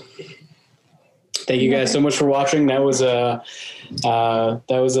 Thank you guys so much for watching. That was a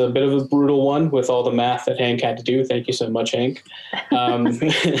bit of a brutal one with all the math that Hank had to do. Thank you so much, Hank.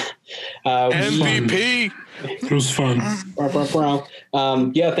 MVP. It was fun.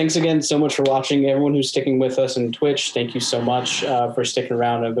 Yeah, thanks again so much for watching. Everyone who's sticking with us on Twitch, thank you so much for sticking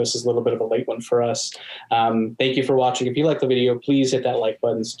around. And this is a little bit of a late one for us. Thank you for watching. If you like the video, please hit that like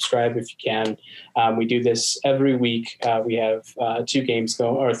button, subscribe if you can. We do this every week. We have 3 games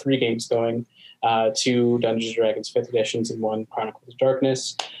going. 2 Dungeons & Dragons 5th editions and 1 Chronicles of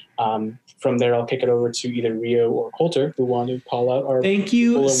Darkness. From there, I'll kick it over to either Rio or Coulter, who want to call out our Thank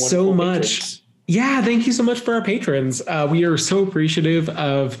you so much. Patrons. Yeah, thank you so much for our patrons. We are so appreciative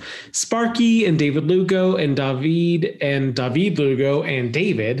of Sparky and David Lugo and David Lugo and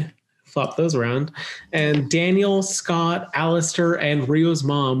David. Flop those around. And Daniel, Scott, Alistair, and Rio's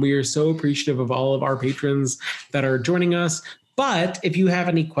mom. We are so appreciative of all of our patrons that are joining us. But if you have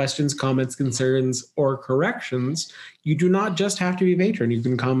any questions, comments, concerns, or corrections, you do not just have to be a patron. You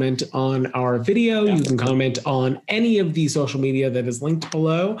can comment on our video. You can comment on any of the social media that is linked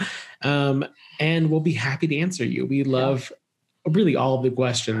below. And we'll be happy to answer you. We love really all of the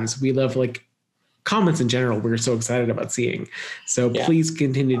questions. We love comments in general. We're so excited about seeing. So please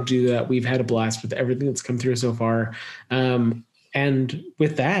continue to do that. We've had a blast with everything that's come through so far. And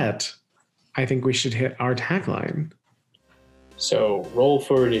with that, I think we should hit our tagline. So roll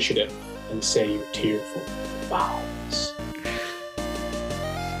for initiative and say your tearful vows.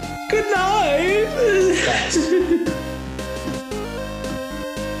 Good night. Guys.